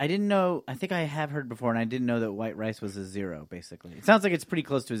I didn't know. I think I have heard before, and I didn't know that white rice was a 0. Basically, it sounds like it's pretty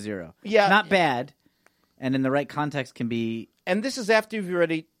close to a 0. Yeah. not bad, and in the right context can be. And this is after you've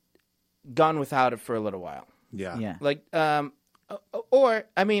already gone without it for a little while. Yeah, Yeah. Like, or,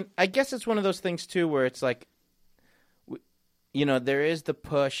 I mean, I guess it's one of those things, too, where it's like, you know, there is the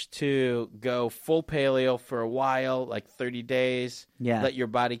push to go full paleo for a while, like 30 days, Yeah. let your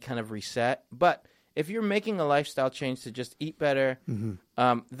body kind of reset. But if you're making a lifestyle change to just eat better,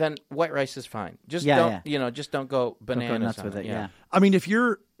 then white rice is fine. Just just don't go Don't bananas go nuts on with it. Yeah. I mean, if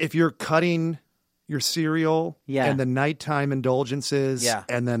you're cutting your cereal Yeah. and the nighttime indulgences Yeah.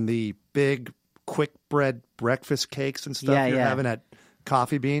 and then the big quick bread breakfast cakes and stuff Yeah, you're yeah. having at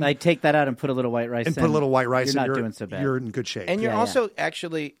Coffee Bean Like take that out and put a little white rice and in. put a little white rice You're in, not doing so bad. you're in good shape. And you're Yeah, also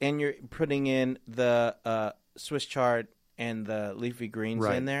actually, and you're putting in the Swiss chard and the leafy greens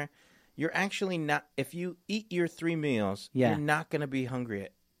Right. in there. You're actually not, if you eat your 3 meals, Yeah. you're not going to be hungry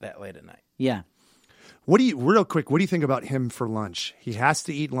that late at night. Yeah. real quick, what do you think about him for lunch? He has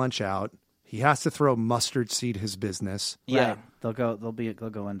to eat lunch out. He has to throw mustard seed his business. Yeah. Right. They'll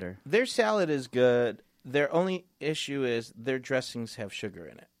go under. Their salad is good. Their only issue is their dressings have sugar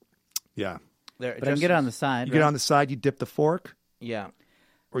in it. Yeah. Their But I can get it on the side. You get on the side, you dip the fork, Yeah.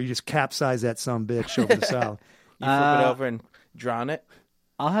 or you just capsize that some bitch over the salad. You flip it over and drown it.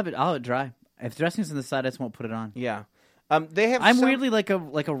 I'll have it dry. If dressing's on the side, I just won't put it on. Yeah. They have I'm some- weirdly like a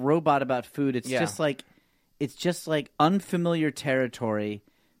robot about food. It's Yeah. just like unfamiliar territory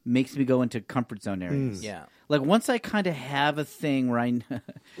makes me go into comfort zone areas. Yeah. Like once I kind of have a thing where I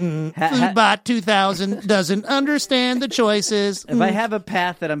Foodbot 2000 doesn't understand the choices. if I have a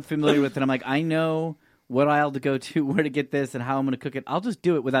path that I'm familiar with and I'm like I know what aisle to go to, where to get this, and how I'm going to cook it, I'll just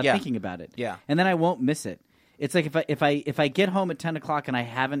do it without Yeah. thinking about it. Yeah. And then I won't miss it. It's like if I get home at 10 o'clock and I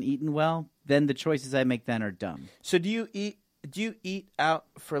haven't eaten well, then the choices I make then are dumb. So do you eat out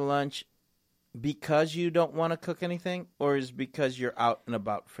for lunch because you don't want to cook anything, or is it because you're out and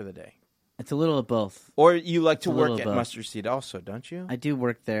about for the day? It's a little of both. Or you like to a little work at both. Mustard Seed also, don't you? I do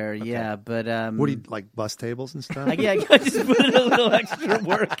work there, yeah, but What do you like, bus tables and stuff? I just put in a little extra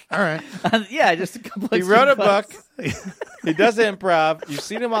work. All right. Yeah, just a couple. He extra wrote a bucks. book. He does improv. You've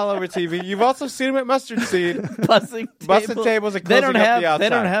seen him all over TV. You've also seen him at Mustard Seed. Bussing tables and they closing don't up have the outside. They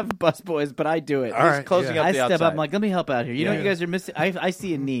don't have bus boys, but I do it. All right. Closing yeah. up I the step outside. up. I'm like, let me help out here. You know what you Yeah. guys are missing? I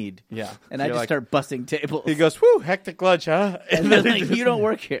see a need. Yeah. And I You're just like- start bussing tables. He goes, whew, hectic lunch, huh? and they're like, you don't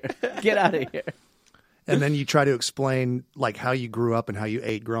work here. Get out of here. And then you try to explain like how you grew up and how you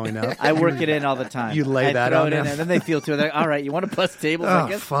ate growing up. I work it in all the time. You lay I that throw on it in, them? and then they feel to it. They're like, all right, you want to bust tables? Oh, I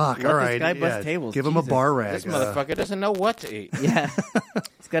guess. fuck. Let All this right. guy yeah. bust tables. Give him a Jesus. bar rag. This motherfucker doesn't know what to eat. Yeah.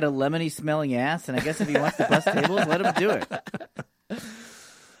 He's got a lemony smelling ass, and I guess if he wants to bust tables, let him do it.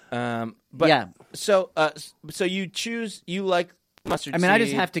 But Yeah. So you like mustard I mean, I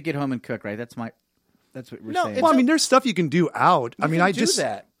just seed. have to get home and cook, right? That's what we're No, saying. it's Well, I mean, there's stuff you can do out. I You mean, can I do just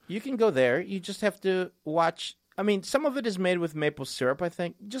that. You can go there. You just have to watch. I mean, some of it is made with maple syrup, I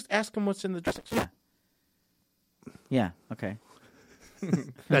think. Just ask him what's in the dressing. Yeah. Okay.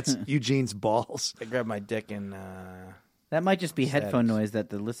 That's Eugene's balls. I grabbed my dick and That might just be Status. headphone noise that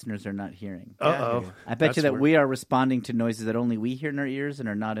the listeners are not hearing. Uh-oh. I bet you That's that weird. we are responding to noises that only we hear in our ears and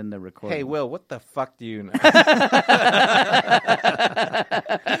are not in the recording. hey, Will, what the fuck do you know?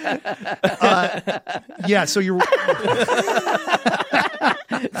 Yeah, so you're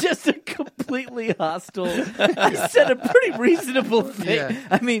Just a completely hostile. I said a pretty reasonable thing. Yeah.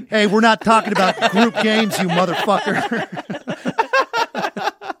 I mean, hey, we're not talking about group games, you motherfucker.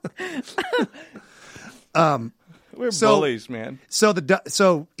 We're So- bullies, man.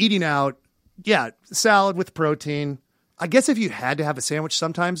 So eating out, yeah, salad with protein. I guess if you had to have a sandwich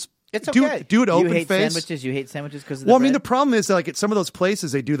sometimes, It's do okay. it you open hate face. sandwiches. You hate sandwiches because of Well, the I mean, the bread? problem is that, like at some of those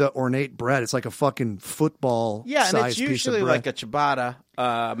places, they do the ornate bread. It's like a fucking football Yeah, and size it's piece of usually bread. like a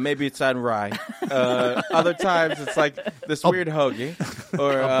ciabatta. Maybe it's on rye. Other times it's like this weird hoagie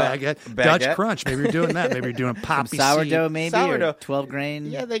or a baguette. Dutch crunch. Maybe you're doing that. Maybe you're doing poppy sourdough, seed. maybe Sourdough. or 12 grain.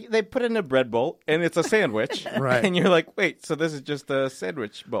 Yeah, they put it in a bread bowl and it's a sandwich. Right. And you're like, wait, so this is just a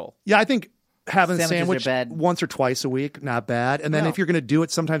sandwich bowl? Yeah, I think having a Sandwiches are sandwich bad. once or twice a week, not bad. And then No. if you're going to do it,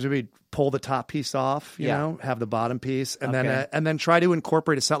 sometimes maybe pull the top piece off, you Yeah. know, have the bottom piece, and Okay. then try to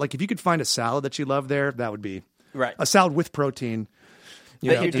incorporate a salad. Like if you could find a salad that you love there, that would be Right. a salad with protein. That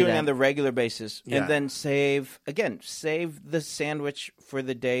know, you're do doing that. on the regular basis. Yeah. And then save the sandwich for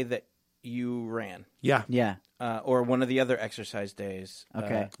the day that you ran. Yeah. Yeah. Or one of the other exercise days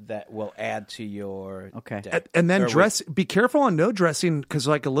Okay. that will add to your Okay. day. And then Or be careful on no dressing because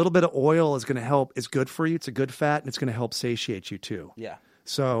like a little bit of oil is going to help. It's good for you. It's a good fat and it's going to help satiate you too. Yeah.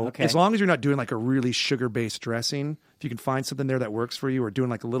 So Okay. as long as you're not doing like a really sugar-based dressing, if you can find something there that works for you, or doing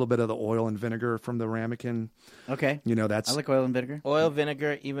like a little bit of the oil and vinegar from the ramekin, Okay. you know, that's I like oil and vinegar. Oil,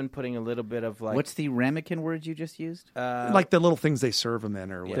 vinegar, even putting a little bit of like What's the ramekin word you just used? like the little things they serve them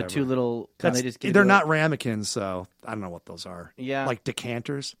in or the whatever. two little. That's- they just give they're you not ramekins, so I don't know what those are. Yeah. Like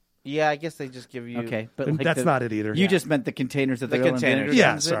decanters. yeah, I guess they just give you Okay, but And like that's not it either. You Yeah. just meant the containers that The the oil and containers. vinegar Yeah,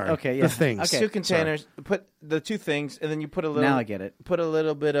 comes in? sorry. Okay, The yeah. things. Okay. two containers. Put the two things, and then you put a little. Now I get it. Put a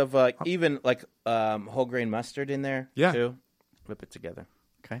little bit of even like whole grain mustard in there. Yeah. too. Whip it together.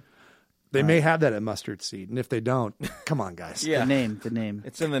 Okay. They may have that at Mustard Seed, and if they don't, come on, guys. Yeah. The name.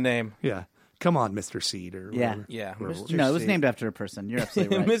 It's in the name. Yeah. Come on, Mr. Seed or Yeah. whatever. Yeah, Or- Mr. No, it was Seed. named after a person. You're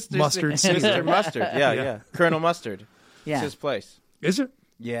absolutely right. Mr. Mustard Seed. Seed. Mr. Mustard. Yeah, yeah. Colonel Mustard. Yeah. It's his place. Is it?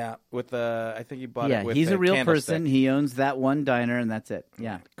 Yeah, with I think he bought Yeah, it with he's a real candlestick. person. He owns that one diner, and that's it.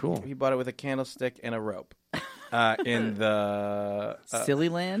 Yeah. Cool. He bought it with a candlestick and a rope. In the Silly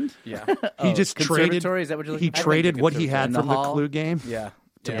Land? yeah, He just traded. Conservatory? Is that what you're He looking for? traded what he conservatory. had In the from the hall? Clue game yeah.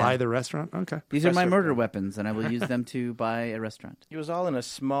 to Yeah. buy the restaurant. Okay. These are my Professor- murder weapons, and I will use them to buy a restaurant. It was all in a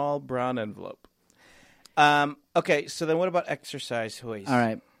small brown envelope. Okay, so then what about exercise, Hoist? All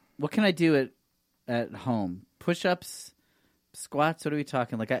right. What can I do at home? Push-ups, squats? What are we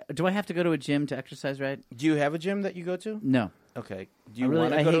talking? Like, do I have to go to a gym to exercise, right? Do you have a gym that you go to? No. Okay. Do I you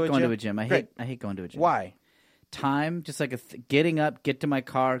want to hate go to a going gym? to a gym. Great. I hate going to a gym. Why? Time, just like getting up, get to my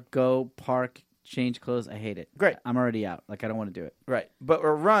car, go, park, change clothes. I hate it. Great. I'm already out. Like, I don't want to do it. Right. But a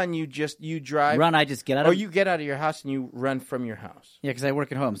run, you drive. Run, I just get out Or of you get out of your house and you run from your house. Yeah, because I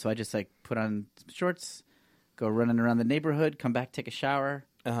work at home, so I just like put on some shorts, go running around the neighborhood, come back, take a shower,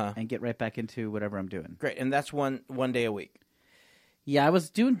 and get right back into whatever I'm doing. Great. And that's one day a week. Yeah, I was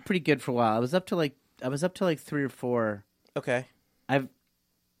doing pretty good for a while. I was up to like 3 or 4. Okay.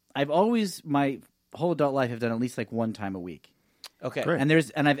 I've always my whole adult life have done at least like one time a week. Okay. Great.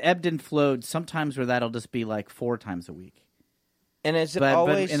 And I've ebbed and flowed sometimes where that'll just be like 4 times a week. And is it But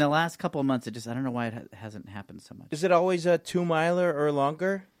always in the last couple of months, I don't know why it hasn't happened so much. is it always a 2-miler or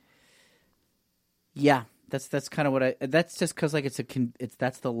longer? Yeah, that's kind of what that's just because like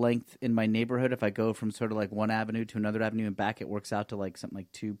that's the length in my neighborhood. If I go from sort of like one avenue to another avenue and back, it works out to like something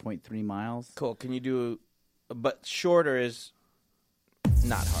like 2.3 miles. Cool. Can you do? But shorter is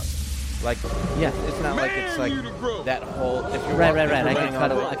not hard. Like Yeah. it's not like it's like that whole. If you're Right. if you're I running all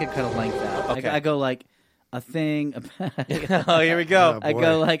the way- could cut a length out. Okay. I go like a thing. Oh, here we go. Oh, I boy.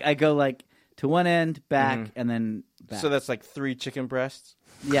 go like to one end, back, and then back. So that's like 3 chicken breasts.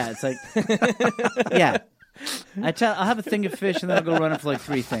 Yeah, it's like yeah. I'll have a thing of fish, and then I'll go running for like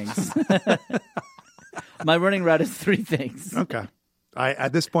 3 things. My running route is 3 things. Okay.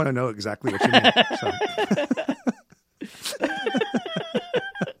 At this point, I know exactly what you mean. So.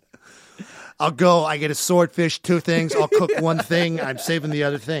 I'll go. I get a swordfish, 2 things. I'll cook 1 thing. I'm saving the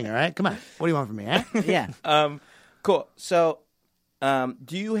other thing. All right. Come on. What do you want from me? Huh? Yeah. Cool. So,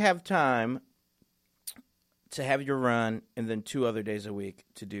 do you have time to have your run and then 2 other days a week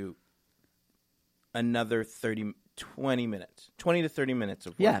to do another 20 minutes, 20 to 30 minutes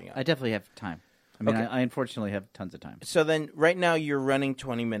of Yeah, working out? I definitely have time. I mean, Okay. I unfortunately have tons of time. So then, right now you're running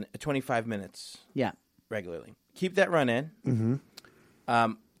 25 minutes Yeah. regularly. Keep that run in.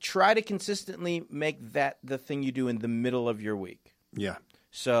 Mm-hmm. Try to consistently make that the thing you do in the middle of your week. Yeah.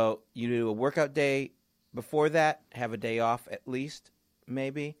 So you do a workout day before that, have a day off at least,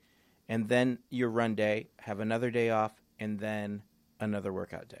 maybe, and then your run day, have another day off, and then another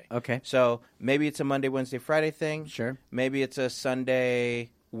workout day. Okay. So maybe it's a Monday, Wednesday, Friday thing. Sure. Maybe it's a Sunday,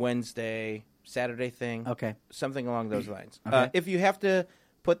 Wednesday, Saturday thing. Okay. Something along those lines. Okay. If you have to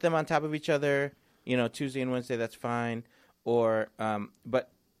put them on top of each other, Tuesday and Wednesday, that's fine. Or,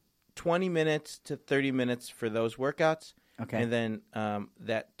 but 20 minutes to 30 minutes for those workouts. Okay. And then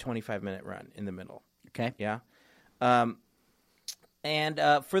that 25-minute run in the middle. Okay. Yeah. And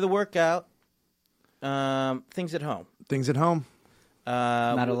for the workout, things at home. Things at home.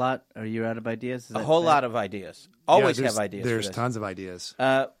 Not a lot. Are you out of ideas? Is A that whole fair? lot of ideas. Always Yeah, have ideas. There's for this. tons of ideas.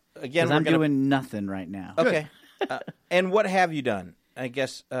 Again, 'Cause we're I'm gonna... doing nothing right now. Okay. And what have you done? I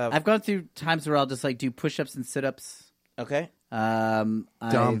guess. I've gone through times where I'll just like do push-ups and sit-ups. Okay. Dumb.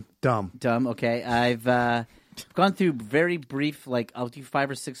 Dumb. Okay. I've gone through very brief, like I'll do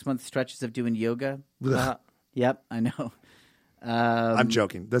 5 or 6 month stretches of doing yoga. Yep, I know. I'm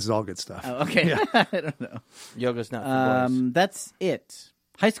joking. This is all good stuff. Oh, okay. I don't know. Yoga's not for boys. That's it.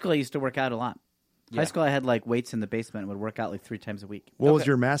 High school, I used to work out a lot. Yeah. High school, I had like weights in the basement and would work out like 3 times a week. What was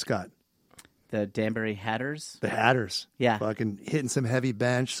your mascot? The Danbury Hatters. The Hatters. Yeah. Fucking hitting some heavy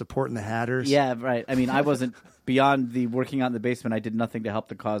bench, supporting the Hatters. Yeah, right. I mean, I wasn't beyond the working out in the basement. I did nothing to help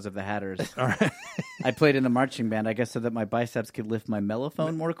the cause of the Hatters. All right. I played in the marching band, I guess, so that my biceps could lift my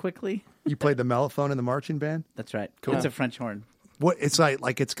mellophone more quickly. You played the mellophone in the marching band? That's right. Cool. It's a French horn. What? It's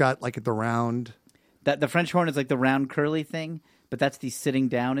like it's got like the round. The French horn is like the round curly thing, but that's the sitting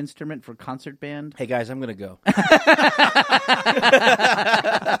down instrument for concert band. Hey guys, I'm gonna go.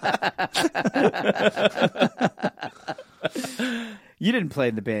 You didn't play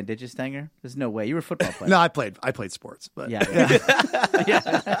in the band, did you, Stanger? There's no way. You were a football player. No, I played sports, but Yeah.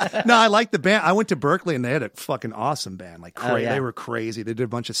 no, I like the band. I went to Berkeley and they had a fucking awesome band. Like Oh, yeah. they were crazy. They did a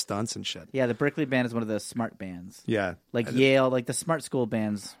bunch of stunts and shit. Yeah, the Berkeley band is one of the smart bands. Yeah, Like Yale, like the smart school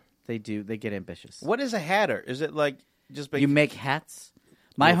bands, they get ambitious. What is a hatter? Is it like just You make hats?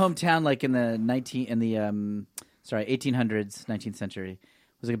 My hometown, like in the 1800s, 19th century,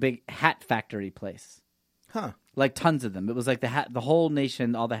 was like a big hat factory place. Huh. Like tons of them. It was like the whole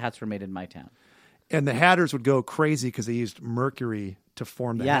nation, all the hats were made in my town. and the Hatters would go crazy because they used mercury to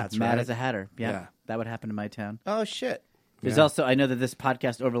form the hats. Mad right? as a Hatter. Yeah, Yeah. that would happen in my town. Oh shit. There's also, I know that this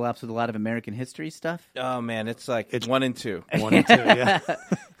podcast overlaps with a lot of American history stuff. Oh man, it's like 1 and 2. 1 and 2. Yeah,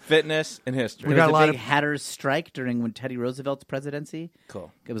 Fitness and history. We There got was a lot big of- Hatters strike during when Teddy Roosevelt's presidency.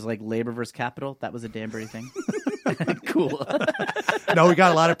 Cool. It was like labor versus capital. That was a Danbury thing. Cool. no, we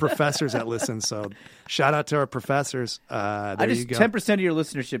got a lot of professors that listen. So shout out to our professors. There you go. 10% of your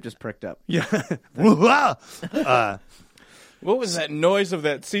listenership just pricked up. Yeah. Wow. What was that noise of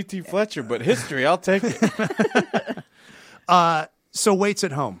that C.T. Fletcher? But history, I'll take it. So weights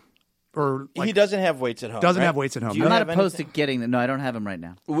at home, or like, He doesn't have weights at home. doesn't right? have weights at home. Do you I'm not have opposed anything? to getting them. No, I don't have them right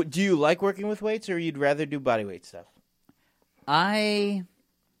now. Do you like working with weights, or you'd rather do body weight stuff?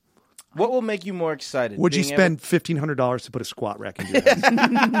 What will make you more excited? Would you Being spend $1,500 to put a squat rack in your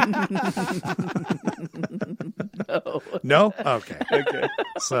house? No. Okay. Okay.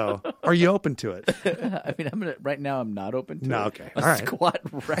 So, are you open to it? I mean, right now I'm not open to No, it. okay. A All right. squat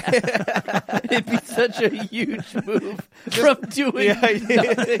rack. It'd be such a huge move from doing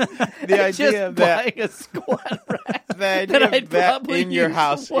the idea just of that, buying a squat rack. the idea that of I'd that probably in your use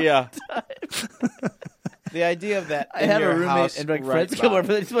house, one yeah. time. The idea of that. I in had a your roommate house and like right friends come by. over.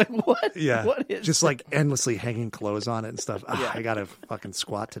 They're just like, "What? Yeah. What is?" Just like endlessly hanging clothes on it and stuff. I got to fucking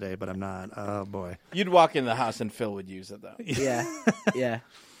squat today, but I'm not. Oh, boy. You'd walk in the house and Phil would use it though. Yeah, yeah.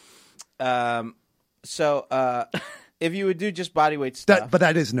 So if you would do just body weight stuff, But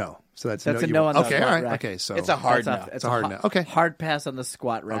that is no. So that's That's no. a no on the okay. squat All right. rack. Okay. So it's a hard no. It's a hard no. Okay. Hard pass on the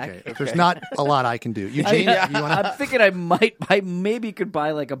squat rack. Okay. There's not a lot I can do. Eugene, you want to? I'm thinking I maybe could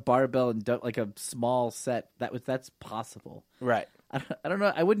buy like a barbell and like a small set. That's possible. Right. I don't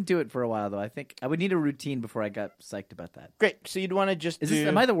know. I wouldn't do it for a while though. I think I would need a routine before I got psyched about that. Great. So you'd want to just do...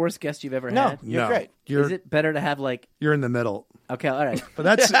 Am I the worst guest you've ever No, had? you're No. great. Is it better to have like? You're in the middle. Okay, all right. But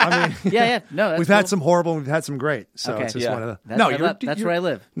that's, I mean, Yeah. No, that's we've cool. had some horrible, we've had some great. So Okay. it's just Yeah. one of the. That's No, where I you're, live. That's you're, where I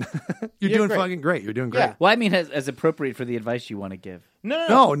live. you're doing great. fucking great. You're doing great. Yeah. Well, I mean, as appropriate for the advice you want to give.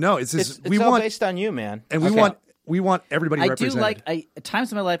 No. It's just, It's we all want, based on you, man. and we Okay. want everybody I do represented. like at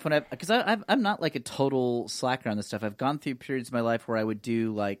times in my life when because I'm not like a total slacker on this stuff. I've gone through periods of my life where I would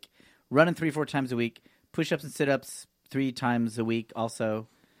do like running 3-4 times a week, push-ups and sit-ups 3 times a week also,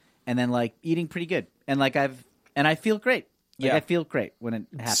 and then like eating pretty good, and like I feel great. Like, Yeah. I feel great when it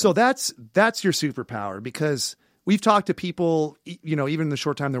happens. So that's your superpower, because we've talked to people, even in the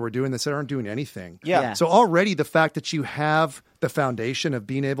short time that we're doing this, that aren't doing anything. Yeah. So already the fact that you have the foundation of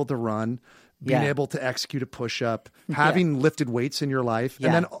being able to run, being Yeah. able to execute a push-up, having lifted weights in your life, Yeah.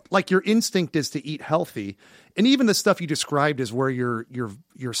 and then like your instinct is to eat healthy. And even the stuff you described is where you're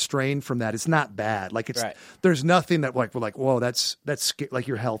strained from that. It's not bad. Like it's Right. there's nothing that like we're like, whoa, that's like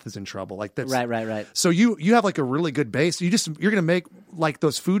your health is in trouble. Like that's right. So you have like a really good base. You're gonna make like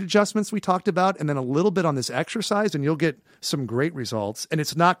those food adjustments we talked about, and then a little bit on this exercise, and you'll get some great results. And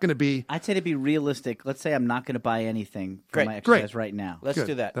it's not gonna be I'd say to be realistic. Let's say I'm not going to buy anything for Great. my exercise Great. right now. Let's good.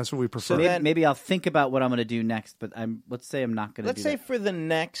 do that. That's what we prefer. So then, Maybe I'll think about what I'm going to do next. But let's say I'm not going to. let's do say that. for the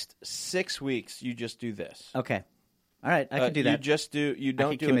next 6 weeks, you just do this. Okay. All right, I can do that. You just do. You don't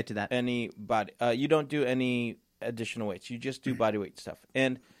can do commit to that. any body. You don't do any additional weights. You just do body weight stuff.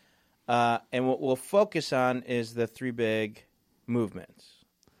 And what we'll focus on is the 3 big movements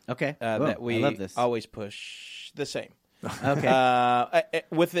Okay. that I we love this. always push the same. Okay.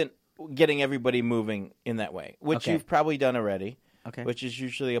 Within getting everybody moving in that way, which Okay. you've probably done already. Okay. Which is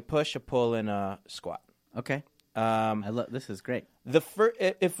usually a push, a pull, and a squat. Okay. Um, I love this. Is great.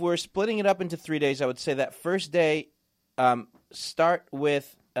 if we're splitting it up into 3 days, I would say that first day, start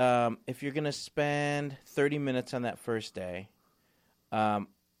with if you're going to spend 30 minutes on that first day,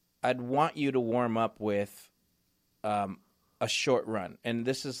 I'd want you to warm up with a short run, and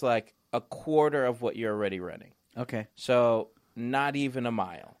this is like a quarter of what you're already running. Okay. So not even a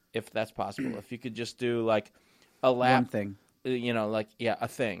mile, if that's possible. If you could just do like a lap, One thing. A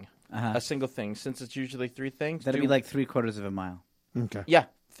thing, a single thing. Since it's usually 3 things, That'd do- be like 3/4 of a mile. okay. yeah,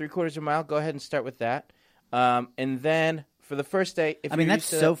 3/4 of a mile. Go ahead and start with that, and then for the first day, if I mean, you're that's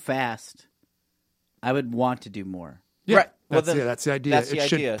used to- so fast. I would want to do more. Yeah. Right. Well, That's, then that's the idea. that's the it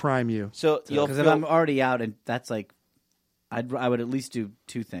should idea. prime you. So you'll Because if feel I'm already out, and that's like, I would at least do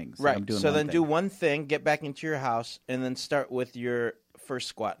 2 things. if right. I'm doing So one then thing. do one thing, get back into your house, and then start with your first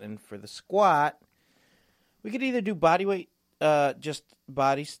squat. And for the squat, we could either do body weight, just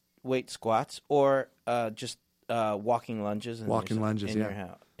body weight squats, or just walking lunges. In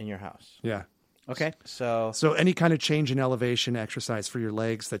your house. Yeah. Okay. So So any kind of change in elevation exercise for your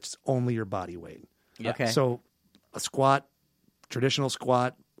legs that's only your body weight. yeah. Okay. So a squat, traditional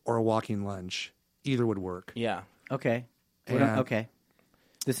squat, or a walking lunge, either would work. Yeah. Okay. And- Okay.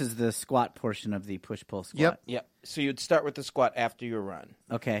 This is the squat portion of the push-pull squat. Yep. Yep. So you'd start with the squat after your run.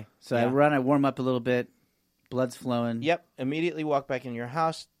 Okay. So Yeah. I run, I warm up a little bit, blood's flowing. Yep. Immediately walk back in your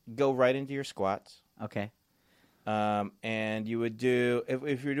house. Go right into your squats. Okay. And you would do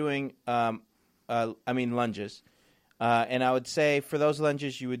if you're doing lunges, and I would say for those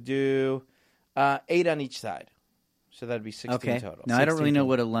lunges you would do 8 on each side, so that'd be 16 Okay. total. Now I don't 16 really know total.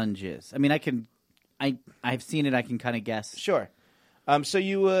 what a lunge is. I mean, I've seen it. I can kind of guess. Sure. So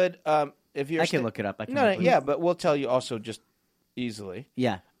you would if you're I can look it up. I can no, look it yeah, up. but we'll tell you also just easily.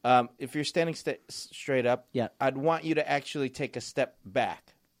 Yeah. If you're standing straight up, Yeah. I'd want you to actually take a step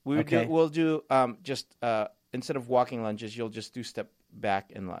back. Okay. We'll do just instead of walking lunges, you'll just do step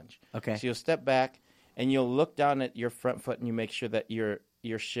back and lunge. Okay. So you'll step back and you'll look down at your front foot and you make sure that your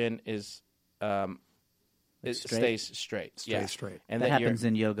shin is it straight? stays straight. Stay straight. And That your- happens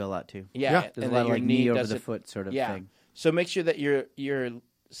in yoga a lot too. Yeah, Yeah. There's and a that lot of your like knee over the doesn't- foot sort of yeah. thing. So make sure that you're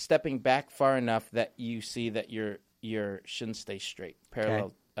stepping back far enough that you see that your shin stays straight,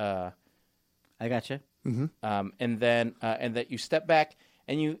 parallel. I gotcha. And then and that you step back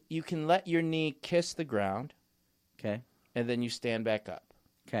and you can let your knee kiss the ground, Okay. and then you stand back up,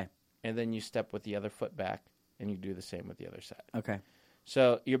 Okay. and then you step with the other foot back, and you do the same with the other side. Okay.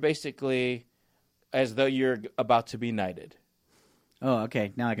 So you're basically as though you're about to be knighted. Oh,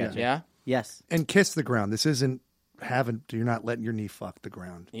 okay. Now I gotcha. Yeah. Yes. And kiss the ground. This isn't you're not letting your knee fuck the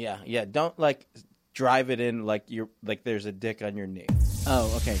ground. Yeah. Don't like drive it in like there's a dick on your knee.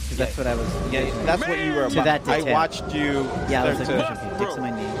 Oh, okay. Because that's what I was. Yeah, that's what you were To about. that I detail. watched you. Yeah, I was like, start to- dicks on my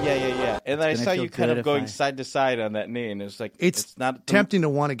knee. yeah. And then I gonna saw feel you kind good of if going I- side to side on that knee, and it's like It's not tempting to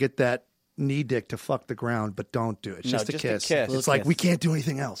want to get that knee dick to fuck the ground, but don't do it. It's No, just a just a kiss. kiss. It's Little like kiss. we can't do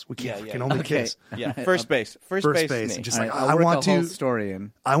anything else. We can't. Yeah, We yeah. can only Okay. kiss. Yeah, first base. First base base. knee. And just All like right, I'll I work want the whole to. story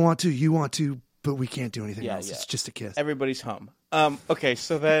in. I want to. You want to. But we can't do anything Yeah, else. yeah. It's just a kiss. Everybody's home. Okay,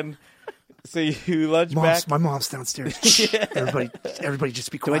 so then, so you lunge back. My mom's downstairs. Everybody, just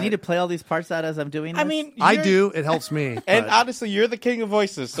be Do quiet. I need to play all these parts out as I'm doing this? I mean, I you're- do. It helps me. And but- honestly, you're the king of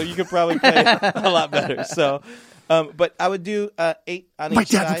voices, so you could probably play a lot better. So, but I would do 8 on my each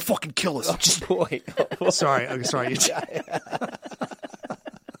dad side. would fucking kill us. Just- Boy, sorry. I'm sorry.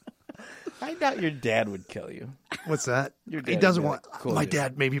 I doubt your dad would kill you. What's that? Your He dad doesn't would be want. like, cool, my dude.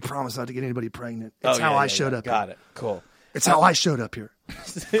 dad made me promise not to get anybody pregnant. Oh, It's how I showed up. Got here. it. Cool. It's how I showed up here.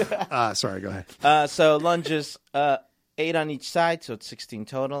 Sorry, go ahead. So lunges, 8 on each side, so it's 16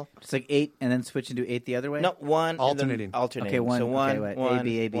 total. It's like 8 and then switch into 8 the other way? No, 1. Alternating. And then alternating. Okay, one. So 1, Okay, wait. 1, A,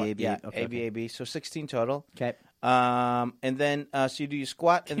 B, A, B, 1. A, B. Yeah, Okay, A, B, okay. A, B. So 16 total. Okay. And then, so you do your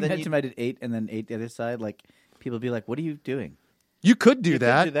squat, and Can you then imagine if I did 8 and then 8 the other side? Like, people would be like, what are you doing? You could do could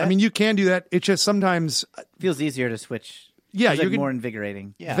that. do that. I mean, you can do that. It's just sometimes Feels easier to switch. Yeah, Feels you're like getting- more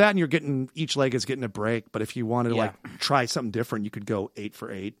invigorating. Yeah. that, and you're getting each leg is getting a break. But if you wanted to Yeah. like try something different, you could go 8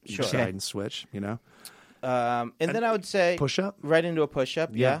 for 8 each Sure. side Okay. and switch. You know, and then I would say push up. right into a push-up,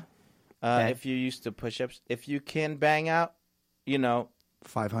 yeah. Okay. If you're used to push-ups. If you can bang out,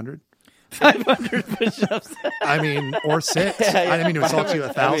 500. 500 push-ups. I mean, or 6. I didn't mean to insult you.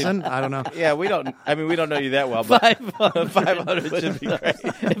 1,000. I don't know. yeah, we don't know you that well, but 500 should be great.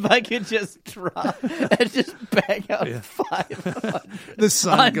 If I could just drop and just bang out 500 The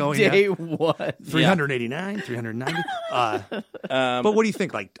sun on going day down. 1. 389, 390. But what do you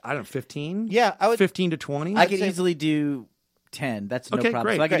think? Like, I don't know, 15? Yeah, I would. 15 to 20? I could say- easily do 10. That's no Okay, problem.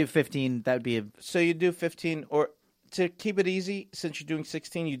 great. So I could Great. do 15. That would be a... So you do 15, or to keep it easy, since you're doing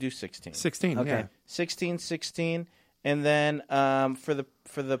 16, you do 16. 16. Okay. 16, and then for the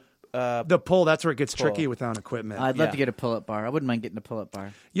The pull, that's where it gets Pull. tricky without equipment. I'd love Yeah. to get a pull-up bar. I wouldn't mind getting a pull-up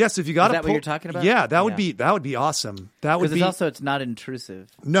bar. Yes, if you got Is a that what pull, you're talking about? Yeah, that would Yeah. be awesome. That would Because be it's not intrusive.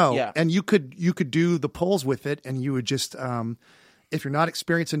 no, Yeah. and you could do the pulls with it, and you would just if you're not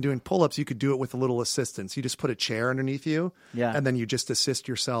experienced in doing pull-ups, you could do it with a little assistance. You just put a chair underneath you, Yeah. and then you just assist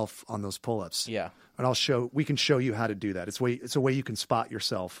yourself on those pull-ups. Yeah. And we can show you how to do that. It's a way you can spot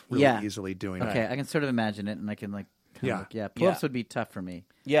yourself really Yeah. easily doing Okay, it. I can sort of imagine it, and I can Yeah. Pull-ups Yeah. would be tough for me.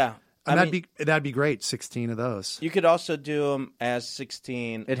 Yeah. And I mean, that'd be great. 16 of those. you could also do them as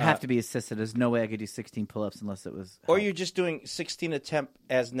 16. It'd have to be assisted. There's no way I could do 16 pull-ups unless it was... Or you're just doing 16 attempt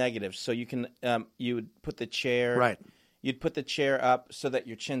as negatives. So you can you would put the chair Right. You'd put the chair up so that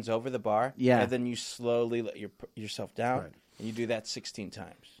your chin's over the bar. Yeah. And then you slowly let yourself down. Right. And you do that 16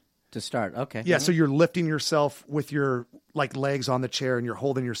 times. To start, okay. Yeah, so you're lifting yourself with your legs on the chair, and you're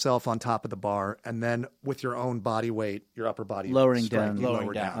holding yourself on top of the bar, and then with your own body weight, your upper body Lowering strength, down. you Lowering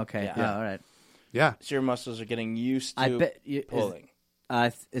lower down. Okay, Yeah. all right. Yeah, So your muscles are getting used to I bet you, pulling.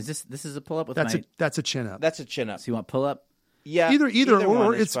 Is this is a pull-up with that's my... that's a chin up. That's a chin up. So you want pull-up? Yeah. Either one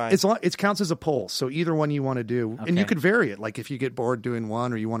or is fine. it counts as a pull. So either one you want to do, and you Okay. could vary it. Like if you get bored doing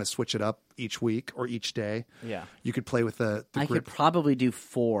one, or you want to switch it up each week or each day. Yeah. you could play with the I grip. could probably do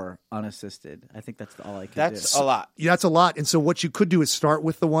 4 unassisted. I think that's all I could That's do. a lot. Yeah, that's a lot. And so what you could do is start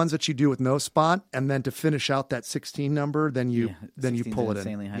with the ones that you do with no spot, and then to finish out that 16 number, then you Yeah, you 16's pull it in.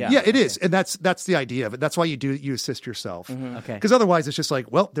 insanely high. Yeah, it is, and that's the idea of it. That's why you assist yourself. Okay. Because otherwise, it's just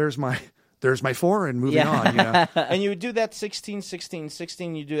like, well, there's my 4 and moving Yeah. on. You know, And you would do that 16, 16,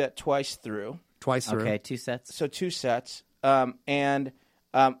 16. You do that twice through. twice through. Okay, 2 sets. So 2 sets. And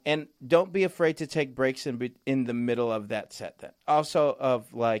don't be afraid to take breaks in the middle of that set. Then also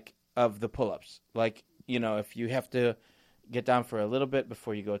of the pull-ups. Like, if you have to get down for a little bit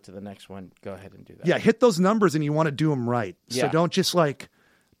before you go to the next one, go ahead and do that. Yeah, hit those numbers, and you want to do them right. So Yeah. don't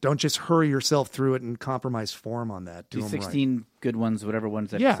just hurry yourself through it and compromise form on that. Do Do them 16 good ones, whatever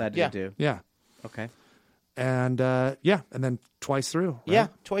ones I Yeah, decided yeah. to do. right. Yeah, Okay. and and then twice through. Right? Yeah,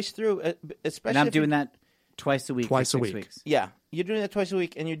 twice through. Especially And I'm if you- doing that twice a week. Twice for a 6 week. weeks. Yeah, you're doing that twice a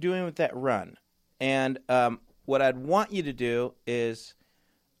week, and you're doing it with that run. And what I'd want you to do is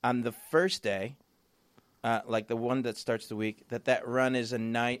on the first day, like the one that starts the week, that run is a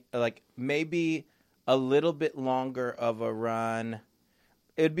night, like maybe a little bit longer of a run.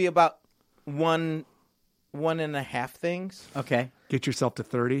 It would be about one and a half things, Okay. Get yourself to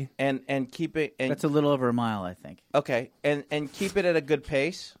 30. and keep it. And That's a little over a mile, I think. okay, and keep it at a good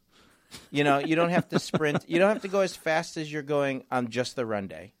pace. You don't have to sprint. You don't have to go as fast as you're going on just the run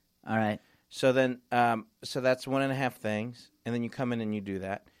day. All right. So then, so that's 1.5 things, and then you come in and you do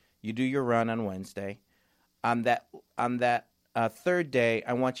that. You do your run on Wednesday. On that third day,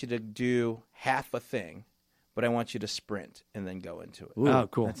 I want you to do half a thing, but I want you to sprint and then go into it. Ooh, Oh,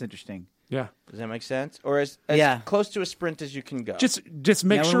 cool. That's interesting. Yeah, Does that make sense? Or as Yeah. close to a sprint as you can go. just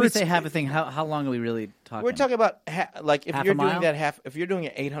make Now, sure when we it's say half a thing, how long are we really talking? we're talking about like if Half you're a doing mile? that half. If you're doing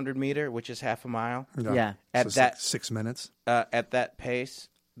an 800 meter, which is half a mile, Yeah. at so that 6 minutes. at that pace,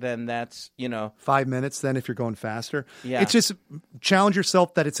 then that's 5 minutes then if you're going faster. Yeah. It's just challenge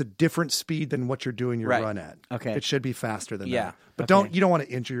yourself that it's a different speed than what you're doing your Right. run at. Okay. It should be faster than Yeah. that. But Okay. you don't want to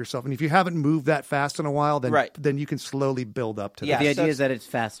injure yourself. And if you haven't moved that fast in a while, then Right. then you can slowly build up to Yeah. that. The so idea it's- is that it's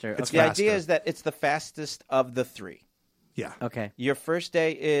faster. It's Okay. the faster. idea is that it's the fastest of the 3. Yeah. Okay. Your first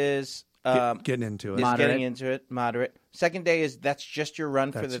day is Getting into it. is Moderate. getting into it, moderate. Second day is that's just your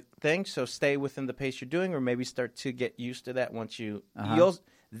run for the thing, so stay within the pace you're doing, or maybe start to get used to that once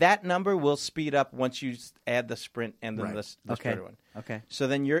that number will speed up once you add the sprint and then the shorter one. Okay. So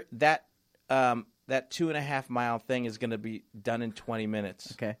then that 2.5 mile thing is going to be done in 20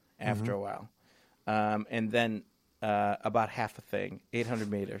 minutes. Okay. After a while, and then about half a thing,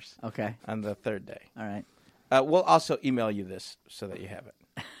 800 meters. Okay. On the third day. All right. We'll also email you this so that you have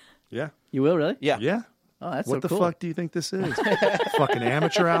it. Yeah. You will really? Yeah. Yeah. Oh, that's What so the cool. fuck do you think this is? Fucking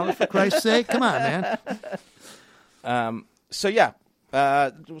amateur hour, for Christ's sake. Come on, man. So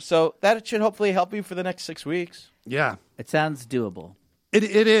that should hopefully help you for the next 6 weeks. Yeah. It sounds doable. It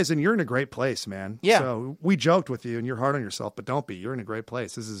is, and you're in a great place, man. Yeah. So we joked with you, and you're hard on yourself, but don't be. You're in a great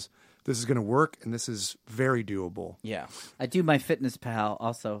place. This is going to work, and this is very doable. Yeah. I do my Fitness Pal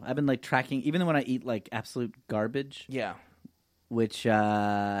also. I've been like tracking, even when I eat like absolute garbage, Yeah. which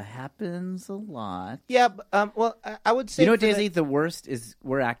happens a lot. Yeah. Well, I would say You know what days I eat the worst is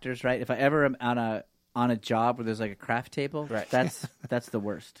we're actors, right? If I ever am on a job where there's like a craft table, Right. That's the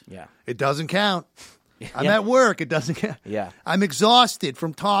worst. Yeah. It doesn't count. I'm at work. It doesn't count. Yeah. I'm exhausted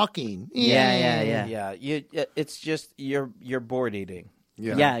from talking. Yeah. Yeah. It's just you're bored eating.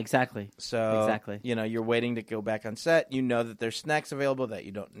 Yeah, exactly. So exactly. You're waiting to go back on set. You know that there's snacks available that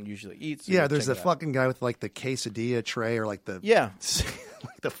you don't usually eat. So Yeah, you there's check the it out. fucking guy with like the quesadilla tray or like the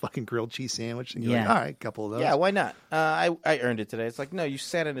like the fucking grilled cheese sandwich. And you're like, Yeah. all right, a couple of those. Yeah, why not? I earned it today. It's like, no, you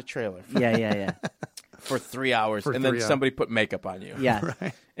sat in a trailer Yeah. for 3 hours, For and 3 then hours. somebody put makeup on you. Yeah.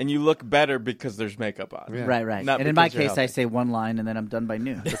 And you look better because there's makeup on. Yeah. Right. Not And in my because you're case, I healthy. say one line and then I'm done by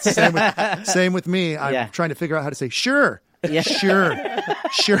noon. Same with me. I'm Yeah. trying to figure out how to say sure. Yeah. Sure.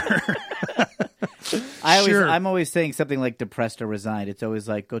 Sure. I'm always saying something like depressed or resigned. It's always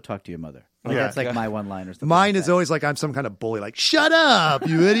like, go talk to your mother. Like, Yeah. That's like my one line or something. Mine like is that. always like I'm some kind of bully. Like, shut up,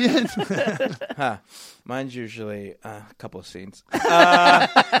 you idiot. Mine's usually a couple of scenes.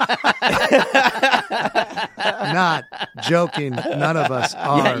 Not joking. None of us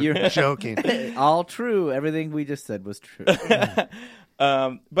are you're- joking. all true. Everything we just said was true.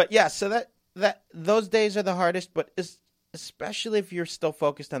 But yeah, so that those days are the hardest, but especially if you're still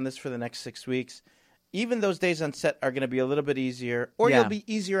focused on this for the next 6 weeks, even those days on set are going to be a little bit easier, or Yeah. you'll be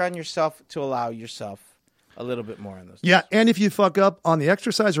easier on yourself to allow yourself a little bit more on those. Yeah, and if you fuck up on the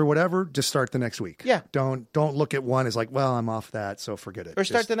exercise or whatever, just start the next week. Yeah. Don't look at one as like, well, I'm off that, so forget it. Or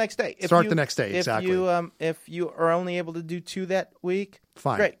start Just the next day. Start the next day, exactly. If you are only able to do 2 that week,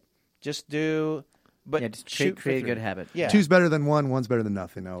 Fine. great. Just do, but Yeah, just shoot for create a 3. good habit. Yeah. 2's better than 1, 1's better than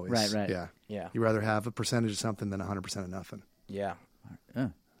nothing always. Right. Yeah. Yeah. You rather have a percentage of something than 100% of nothing. Yeah.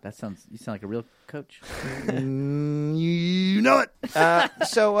 Oh, you sound like a real coach. You know it.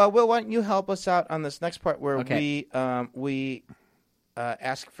 So, Will, why don't you help us out on this next part where Okay. we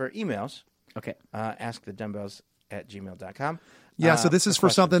ask for emails. Okay. askthedumbbells@gmail.com. Yeah, so this is for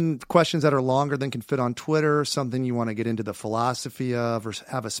questions. questions that are longer than can fit on Twitter, something you want to get into the philosophy of or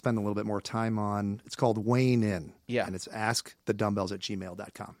have us spend a little bit more time on. It's called Weighing In. Yeah. And it's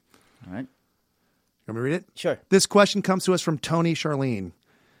askthedumbbells@gmail.com. All right. You want me to read it? Sure. This question comes to us from Tony Charlene.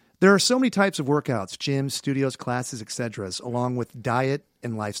 There are so many types of workouts, gyms, studios, classes, etc., along with diet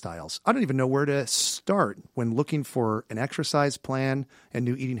and lifestyles. I don't even know where to start when looking for an exercise plan and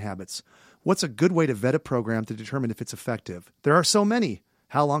new eating habits. What's a good way to vet a program to determine if it's effective? There are so many.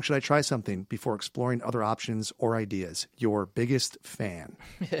 How long should I try something before exploring other options or ideas? Your biggest fan.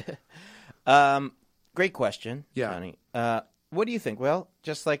 Great question, Yeah. Johnny. What do you think? Well,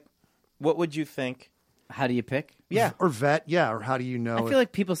 just like, what would you think? How do you pick? Yeah. Or vet, yeah, or how do you know? I feel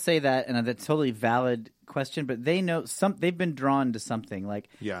like people say that, and that's a totally valid question, but they know they've been drawn to something. Like,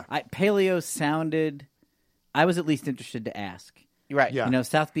 Yeah. Paleo sounded. I was at least interested to ask. Right. Yeah. You know,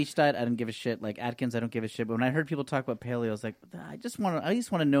 South Beach diet, I didn't give a shit. Like Atkins, I don't give a shit. But when I heard people talk about paleo, I was like, I just want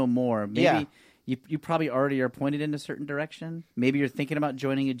to know more. Maybe Yeah. you probably already are pointed in a certain direction. Maybe you're thinking about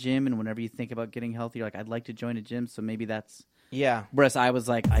joining a gym, and whenever you think about getting healthy, you're like, I'd like to join a gym. So maybe that's. Yeah. Whereas I was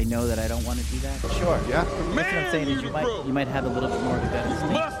like, I know that I don't want to do that. Sure. Yeah. That's what I'm saying is you might have a little bit more of a gut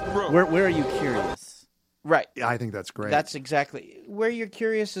instinct. Must grow. Where are you curious? Right. Yeah, I think that's great. That's exactly where you're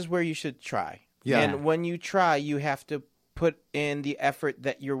curious is where you should try. Yeah. And when you try, you have to put in the effort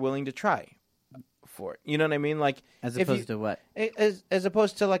that you're willing to try for it. You know what I mean? Like As if opposed to what? as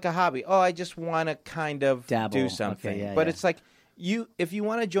opposed to like a hobby. Oh, I just want to kind of Dabble. do something. Okay, yeah, but yeah. it's like if you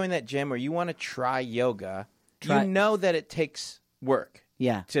want to join that gym or you want to try yoga, Try- you know that it takes work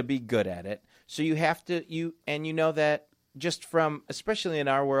Yeah. to be good at it. So you have to you know that just from especially in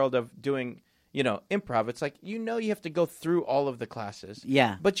our world of doing improv, it's like you have to go through all of the classes.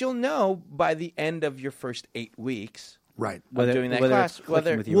 Yeah. But you'll know by the end of your first 8 weeks Right. of doing that whether class. it's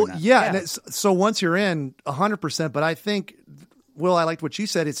clicking with you or not. Yeah. And so once you're in, 100%. But I think, Will, I liked what you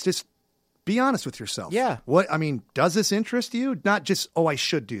said. It's just be honest with yourself. Yeah. Does this interest you? Not just, I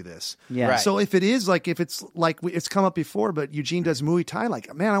should do this. Yeah. Right. So if it's like it's come up before, but Eugene does Muay Thai,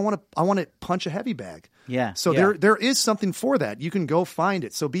 like, man, I want to punch a heavy bag. Yeah. So Yeah. there is something for that. You can go find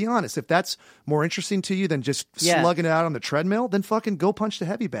it. So be honest. If that's more interesting to you than just slugging it out on the treadmill, then fucking go punch the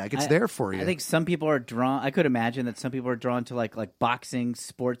heavy bag. It's there for you. I think some people are drawn. I could imagine that some people are drawn to like boxing,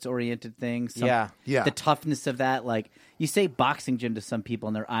 sports oriented things. Yeah. The toughness of that. Like you say boxing gym to some people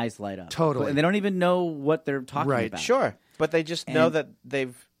and their eyes light up. Totally. And they don't even know what they're talking about. Sure, but they just know that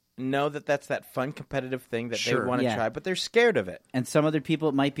that's that fun competitive thing that they Sure. want to Yeah. try, but they're scared of it. And some other people,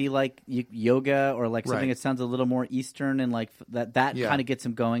 it might be like yoga or like something Right. that sounds a little more Eastern, and like that Yeah. kind of gets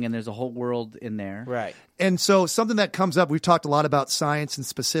them going. And there's a whole world in there. Right. And so something that comes up, we've talked a lot about science and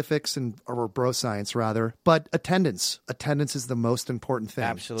specifics or bro science rather, but attendance is the most important thing.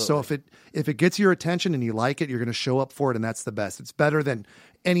 Absolutely. So if it gets your attention and you like it, you're going to show up for it. And that's the best. It's better than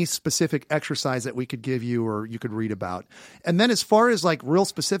any specific exercise that we could give you or you could read about. And then as far as like real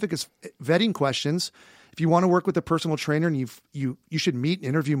specific as vetting questions, if you want to work with a personal trainer and you should meet and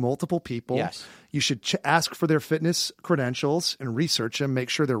interview multiple people. Yes. You should ask for their fitness credentials and research them, make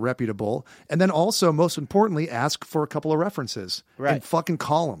sure they're reputable. And then also, most importantly, ask for a couple of references. Right. And fucking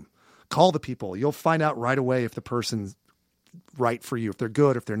call them. Call the people. You'll find out right away if the person's right for you, if they're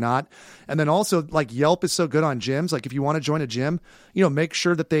good, if they're not. And then also, like, Yelp is so good on gyms. Like, if you want to join a gym, make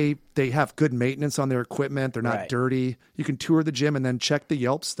sure that they have good maintenance on their equipment. They're not Right. dirty. You can tour the gym and then check the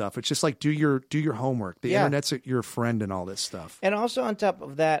Yelp stuff. It's just like do your homework. The internet's your friend and all this stuff. And also on top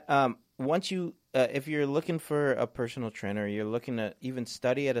of that, once you, if you're looking for a personal trainer, you're looking to even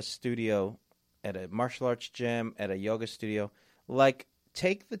study at a studio, at a martial arts gym, at a yoga studio, like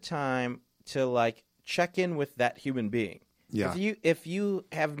take the time to like check in with that human being. Yeah. If you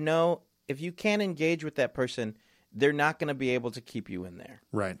can't engage with that person, they're not going to be able to keep you in there.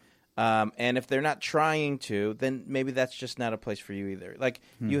 Right. And if they're not trying to, then maybe that's just not a place for you either. Like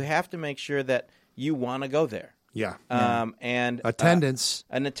you have to make sure that you want to go there. Yeah. And Attendance.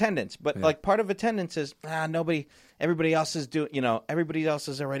 But like part of attendance is everybody else is everybody else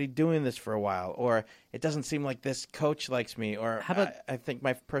is already doing this for a while, or it doesn't seem like this coach likes me, or How about- I think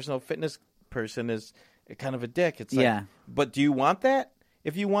my personal fitness person is kind of a dick. It's like, but do you want that?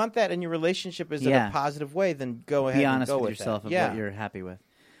 If you want that and your relationship is in a positive way, then go ahead Be and honest go with with yourself that. of what you're happy with.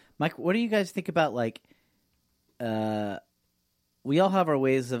 Mike, what do you guys think about like? We all have our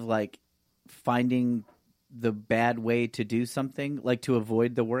ways of like finding the bad way to do something, like to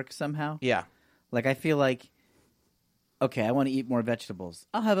avoid the work somehow. Yeah. Like I feel like, okay, I want to eat more vegetables.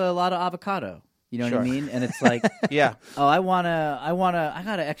 I'll have a lot of avocado. You know what I mean? And it's like, Yeah. I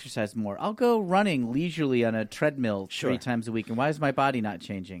gotta exercise more. I'll go running leisurely on a treadmill 3 times a week. And why is my body not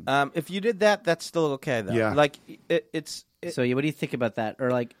changing? If you did that, that's still okay though. Yeah. Like So what do you think about that?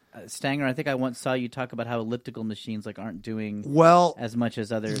 Or like Stanger, I think I once saw you talk about how elliptical machines like aren't doing as much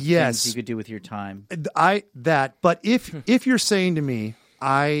as other things you could do with your time. But if you're saying to me,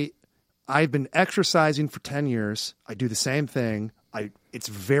 I've been exercising for 10 years, I do the same thing, it's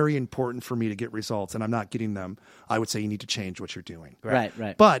very important for me to get results and I'm not getting them, I would say you need to change what you're doing.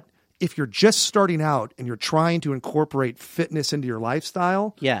 Right. But if you're just starting out and you're trying to incorporate fitness into your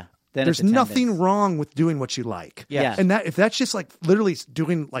lifestyle, then there's nothing wrong with doing what you like. Yeah. And if that's just like literally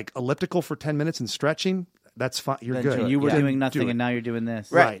doing like elliptical for 10 minutes and stretching, that's fine. You're good. You were doing nothing and now you're doing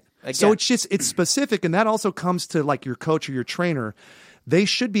this. Right. Again. So it's specific, and that also comes to like your coach or your trainer. They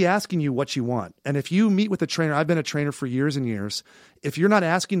should be asking you what you want. And if you meet with a trainer, I've been a trainer for years and years. If you're not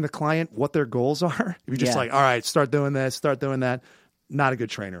asking the client what their goals are, if you're just like, all right, start doing this, start doing that, not a good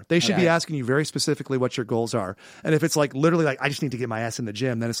trainer. They should be asking you very specifically what your goals are. And if it's like literally like, I just need to get my ass in the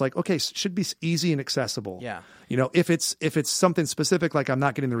gym, then it's like, okay, should be easy and accessible. Yeah. If it's something specific, like I'm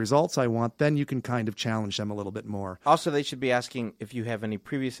not getting the results I want, then you can kind of challenge them a little bit more. Also, they should be asking if you have any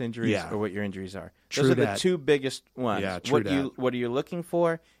previous injuries or what your injuries are. True Those are that. the two biggest ones. Yeah, true that. What are you looking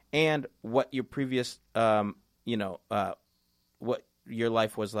for, and what your previous, what your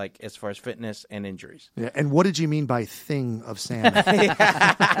life was like as far as fitness and injuries. Yeah. And what did you mean by thing of salmon?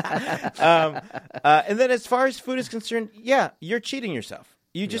 And then as far as food is concerned, you're cheating yourself.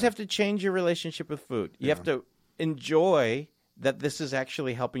 You just have to change your relationship with food. You have to enjoy that this is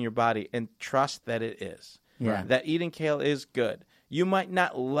actually helping your body and trust that it is. Yeah. That eating kale is good. You might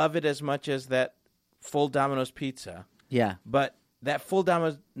not love it as much as that full Domino's pizza. Yeah. But that full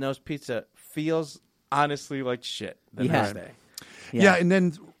Domino's pizza feels honestly like shit the next day. Yeah, and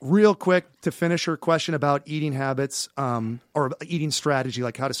then real quick to finish her question about eating habits or eating strategy,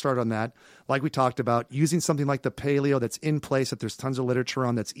 like how to start on that. Like we talked about, using something like the Paleo that's in place, that there's tons of literature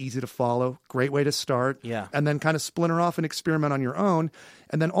on, that's easy to follow. Great way to start. Yeah. And then kind of splinter off and experiment on your own.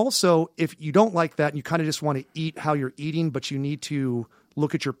 And then also, if you don't like that and you kind of just want to eat how you're eating, but you need to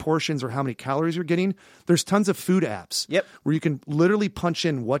look at your portions or how many calories you're getting, there's tons of food apps where you can literally punch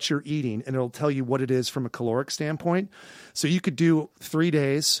in what you're eating and it'll tell you what it is from a caloric standpoint. So you could do 3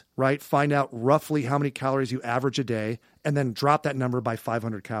 days, right? Find out roughly how many calories you average a day and then drop that number by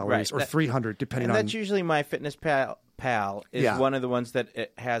 500 calories or 300 depending on. And that's usually MyFitnessPal is one of the ones that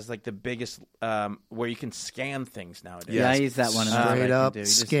it has like the biggest where you can scan things nowadays. Yeah, I use that one. Straight up,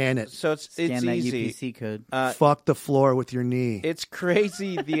 scan it. So it's Scan that easy. UPC code. Fuck the floor with your knee. It's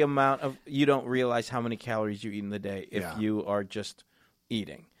crazy the amount of you don't realize how many calories you eat in the day if you are just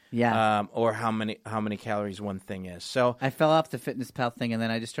eating. Yeah. Or how many calories one thing is. So I fell off the FitnessPal thing, and then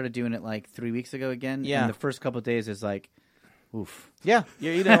I just started doing it like 3 weeks ago again. Yeah. And the first couple of days is like, oof. yeah,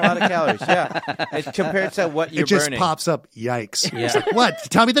 you're eating a lot of calories. Yeah, it's compared to what you're it just burning. pops up. Yikes! Yeah. It's like, what?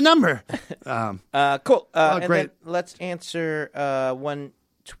 Tell me the number. Cool. And great. then let's answer one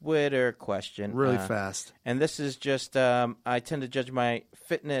Twitter question Really fast. And this is just I tend to judge my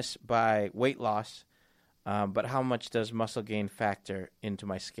fitness by weight loss. But how much does muscle gain factor into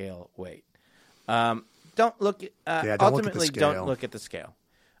my scale weight? Don't look at ultimately don't look at the scale.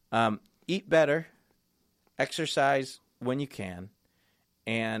 Eat better, exercise when you can,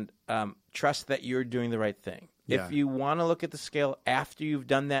 and trust that you're doing the right thing. Yeah. If you want to look at the scale after you've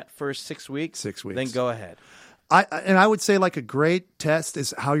done that first 6 weeks, then go ahead. I would say like a great test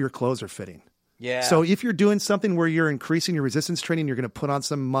is how your clothes are fitting. Yeah. So if you're doing something where you're increasing your resistance training, you're going to put on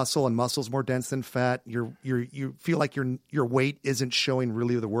some muscle, and muscle's more dense than fat. You feel like your weight isn't showing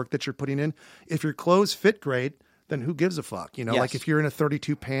really the work that you're putting in. If your clothes fit great, then who gives a fuck? You know, like if you're in a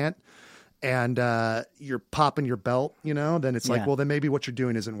 32 pant and you're popping your belt, you know, then it's like, well, then maybe what you're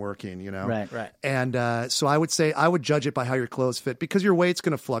doing isn't working, you know? Right. And so I would say I would judge it by how your clothes fit because your weight's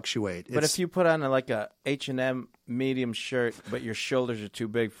going to fluctuate. But if you put on like a H&M medium shirt, but your shoulders are too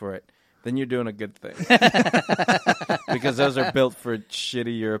big for it, then you're doing a good thing. Because those are built for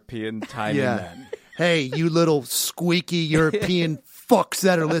shitty European tiny men. Hey, you little squeaky European fucks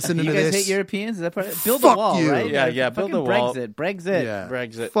that are listening to this. You guys hate Europeans? Is that part of it? Build Fuck a wall, you. right? Yeah, build a wall. Brexit. Yeah.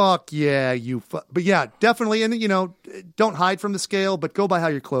 Brexit. Fuck yeah, but yeah, definitely. And, you know, don't hide from the scale, but go by how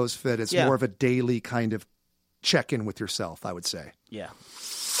your clothes fit. It's more of a daily kind of check-in with yourself, I would say. Yeah.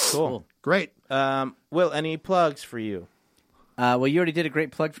 Cool. Great. Will, any plugs for you? Well, you already did a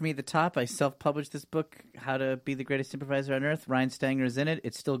great plug for me at the top. I self-published this book, How to Be the Greatest Improviser on Earth. Ryan Stanger is in it.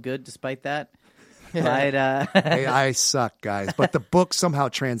 It's still good despite that. But, Hey, I suck, guys. But the book somehow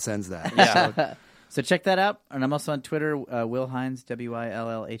transcends that. Yeah. So check that out. And I'm also on Twitter, Will Hines,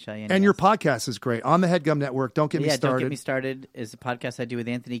 WILLHINES. And your podcast is great. On the HeadGum Network. Don't Get Me Started. Don't Get Me Started is a podcast I do with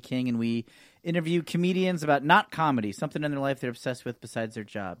Anthony King, and we interview comedians about not comedy, something in their life they're obsessed with besides their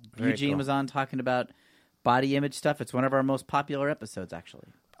job. Eugene was on talking about body image stuff. It's one of our most popular episodes, actually.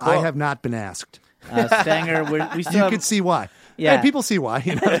 I have not been asked. Stanger, we still you could see why. Yeah. Hey, people see why.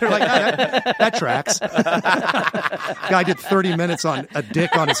 You know, they're like, that tracks. Guy did 30 minutes on a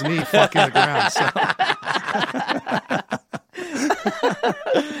dick on his knee fucking the ground. So.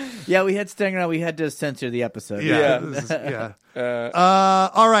 Yeah, we had Stanger on. We had to censor the episode. Yeah.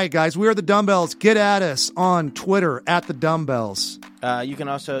 All right, guys. We are the Dumbbells. Get at us on Twitter at the Dumbbells. You can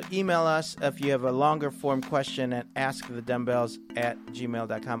also email us if you have a longer form question at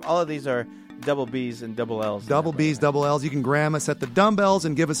askthedumbbells@gmail.com. All of these are double B's and double L's. Double B's, double L's. You can gram us at the Dumbbells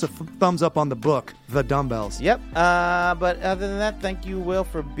and give us a thumbs up on the book, The Dumbbells. Yep. But other than that, thank you, Will,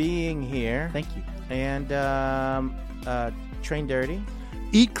 for being here. Thank you. And train dirty.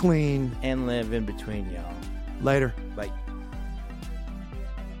 Eat clean. And live in between, y'all. Later. Bye.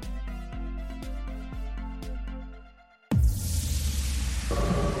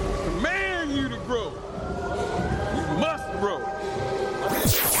 Command you to grow. You must grow.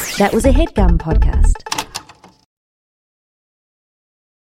 That was a HeadGum podcast.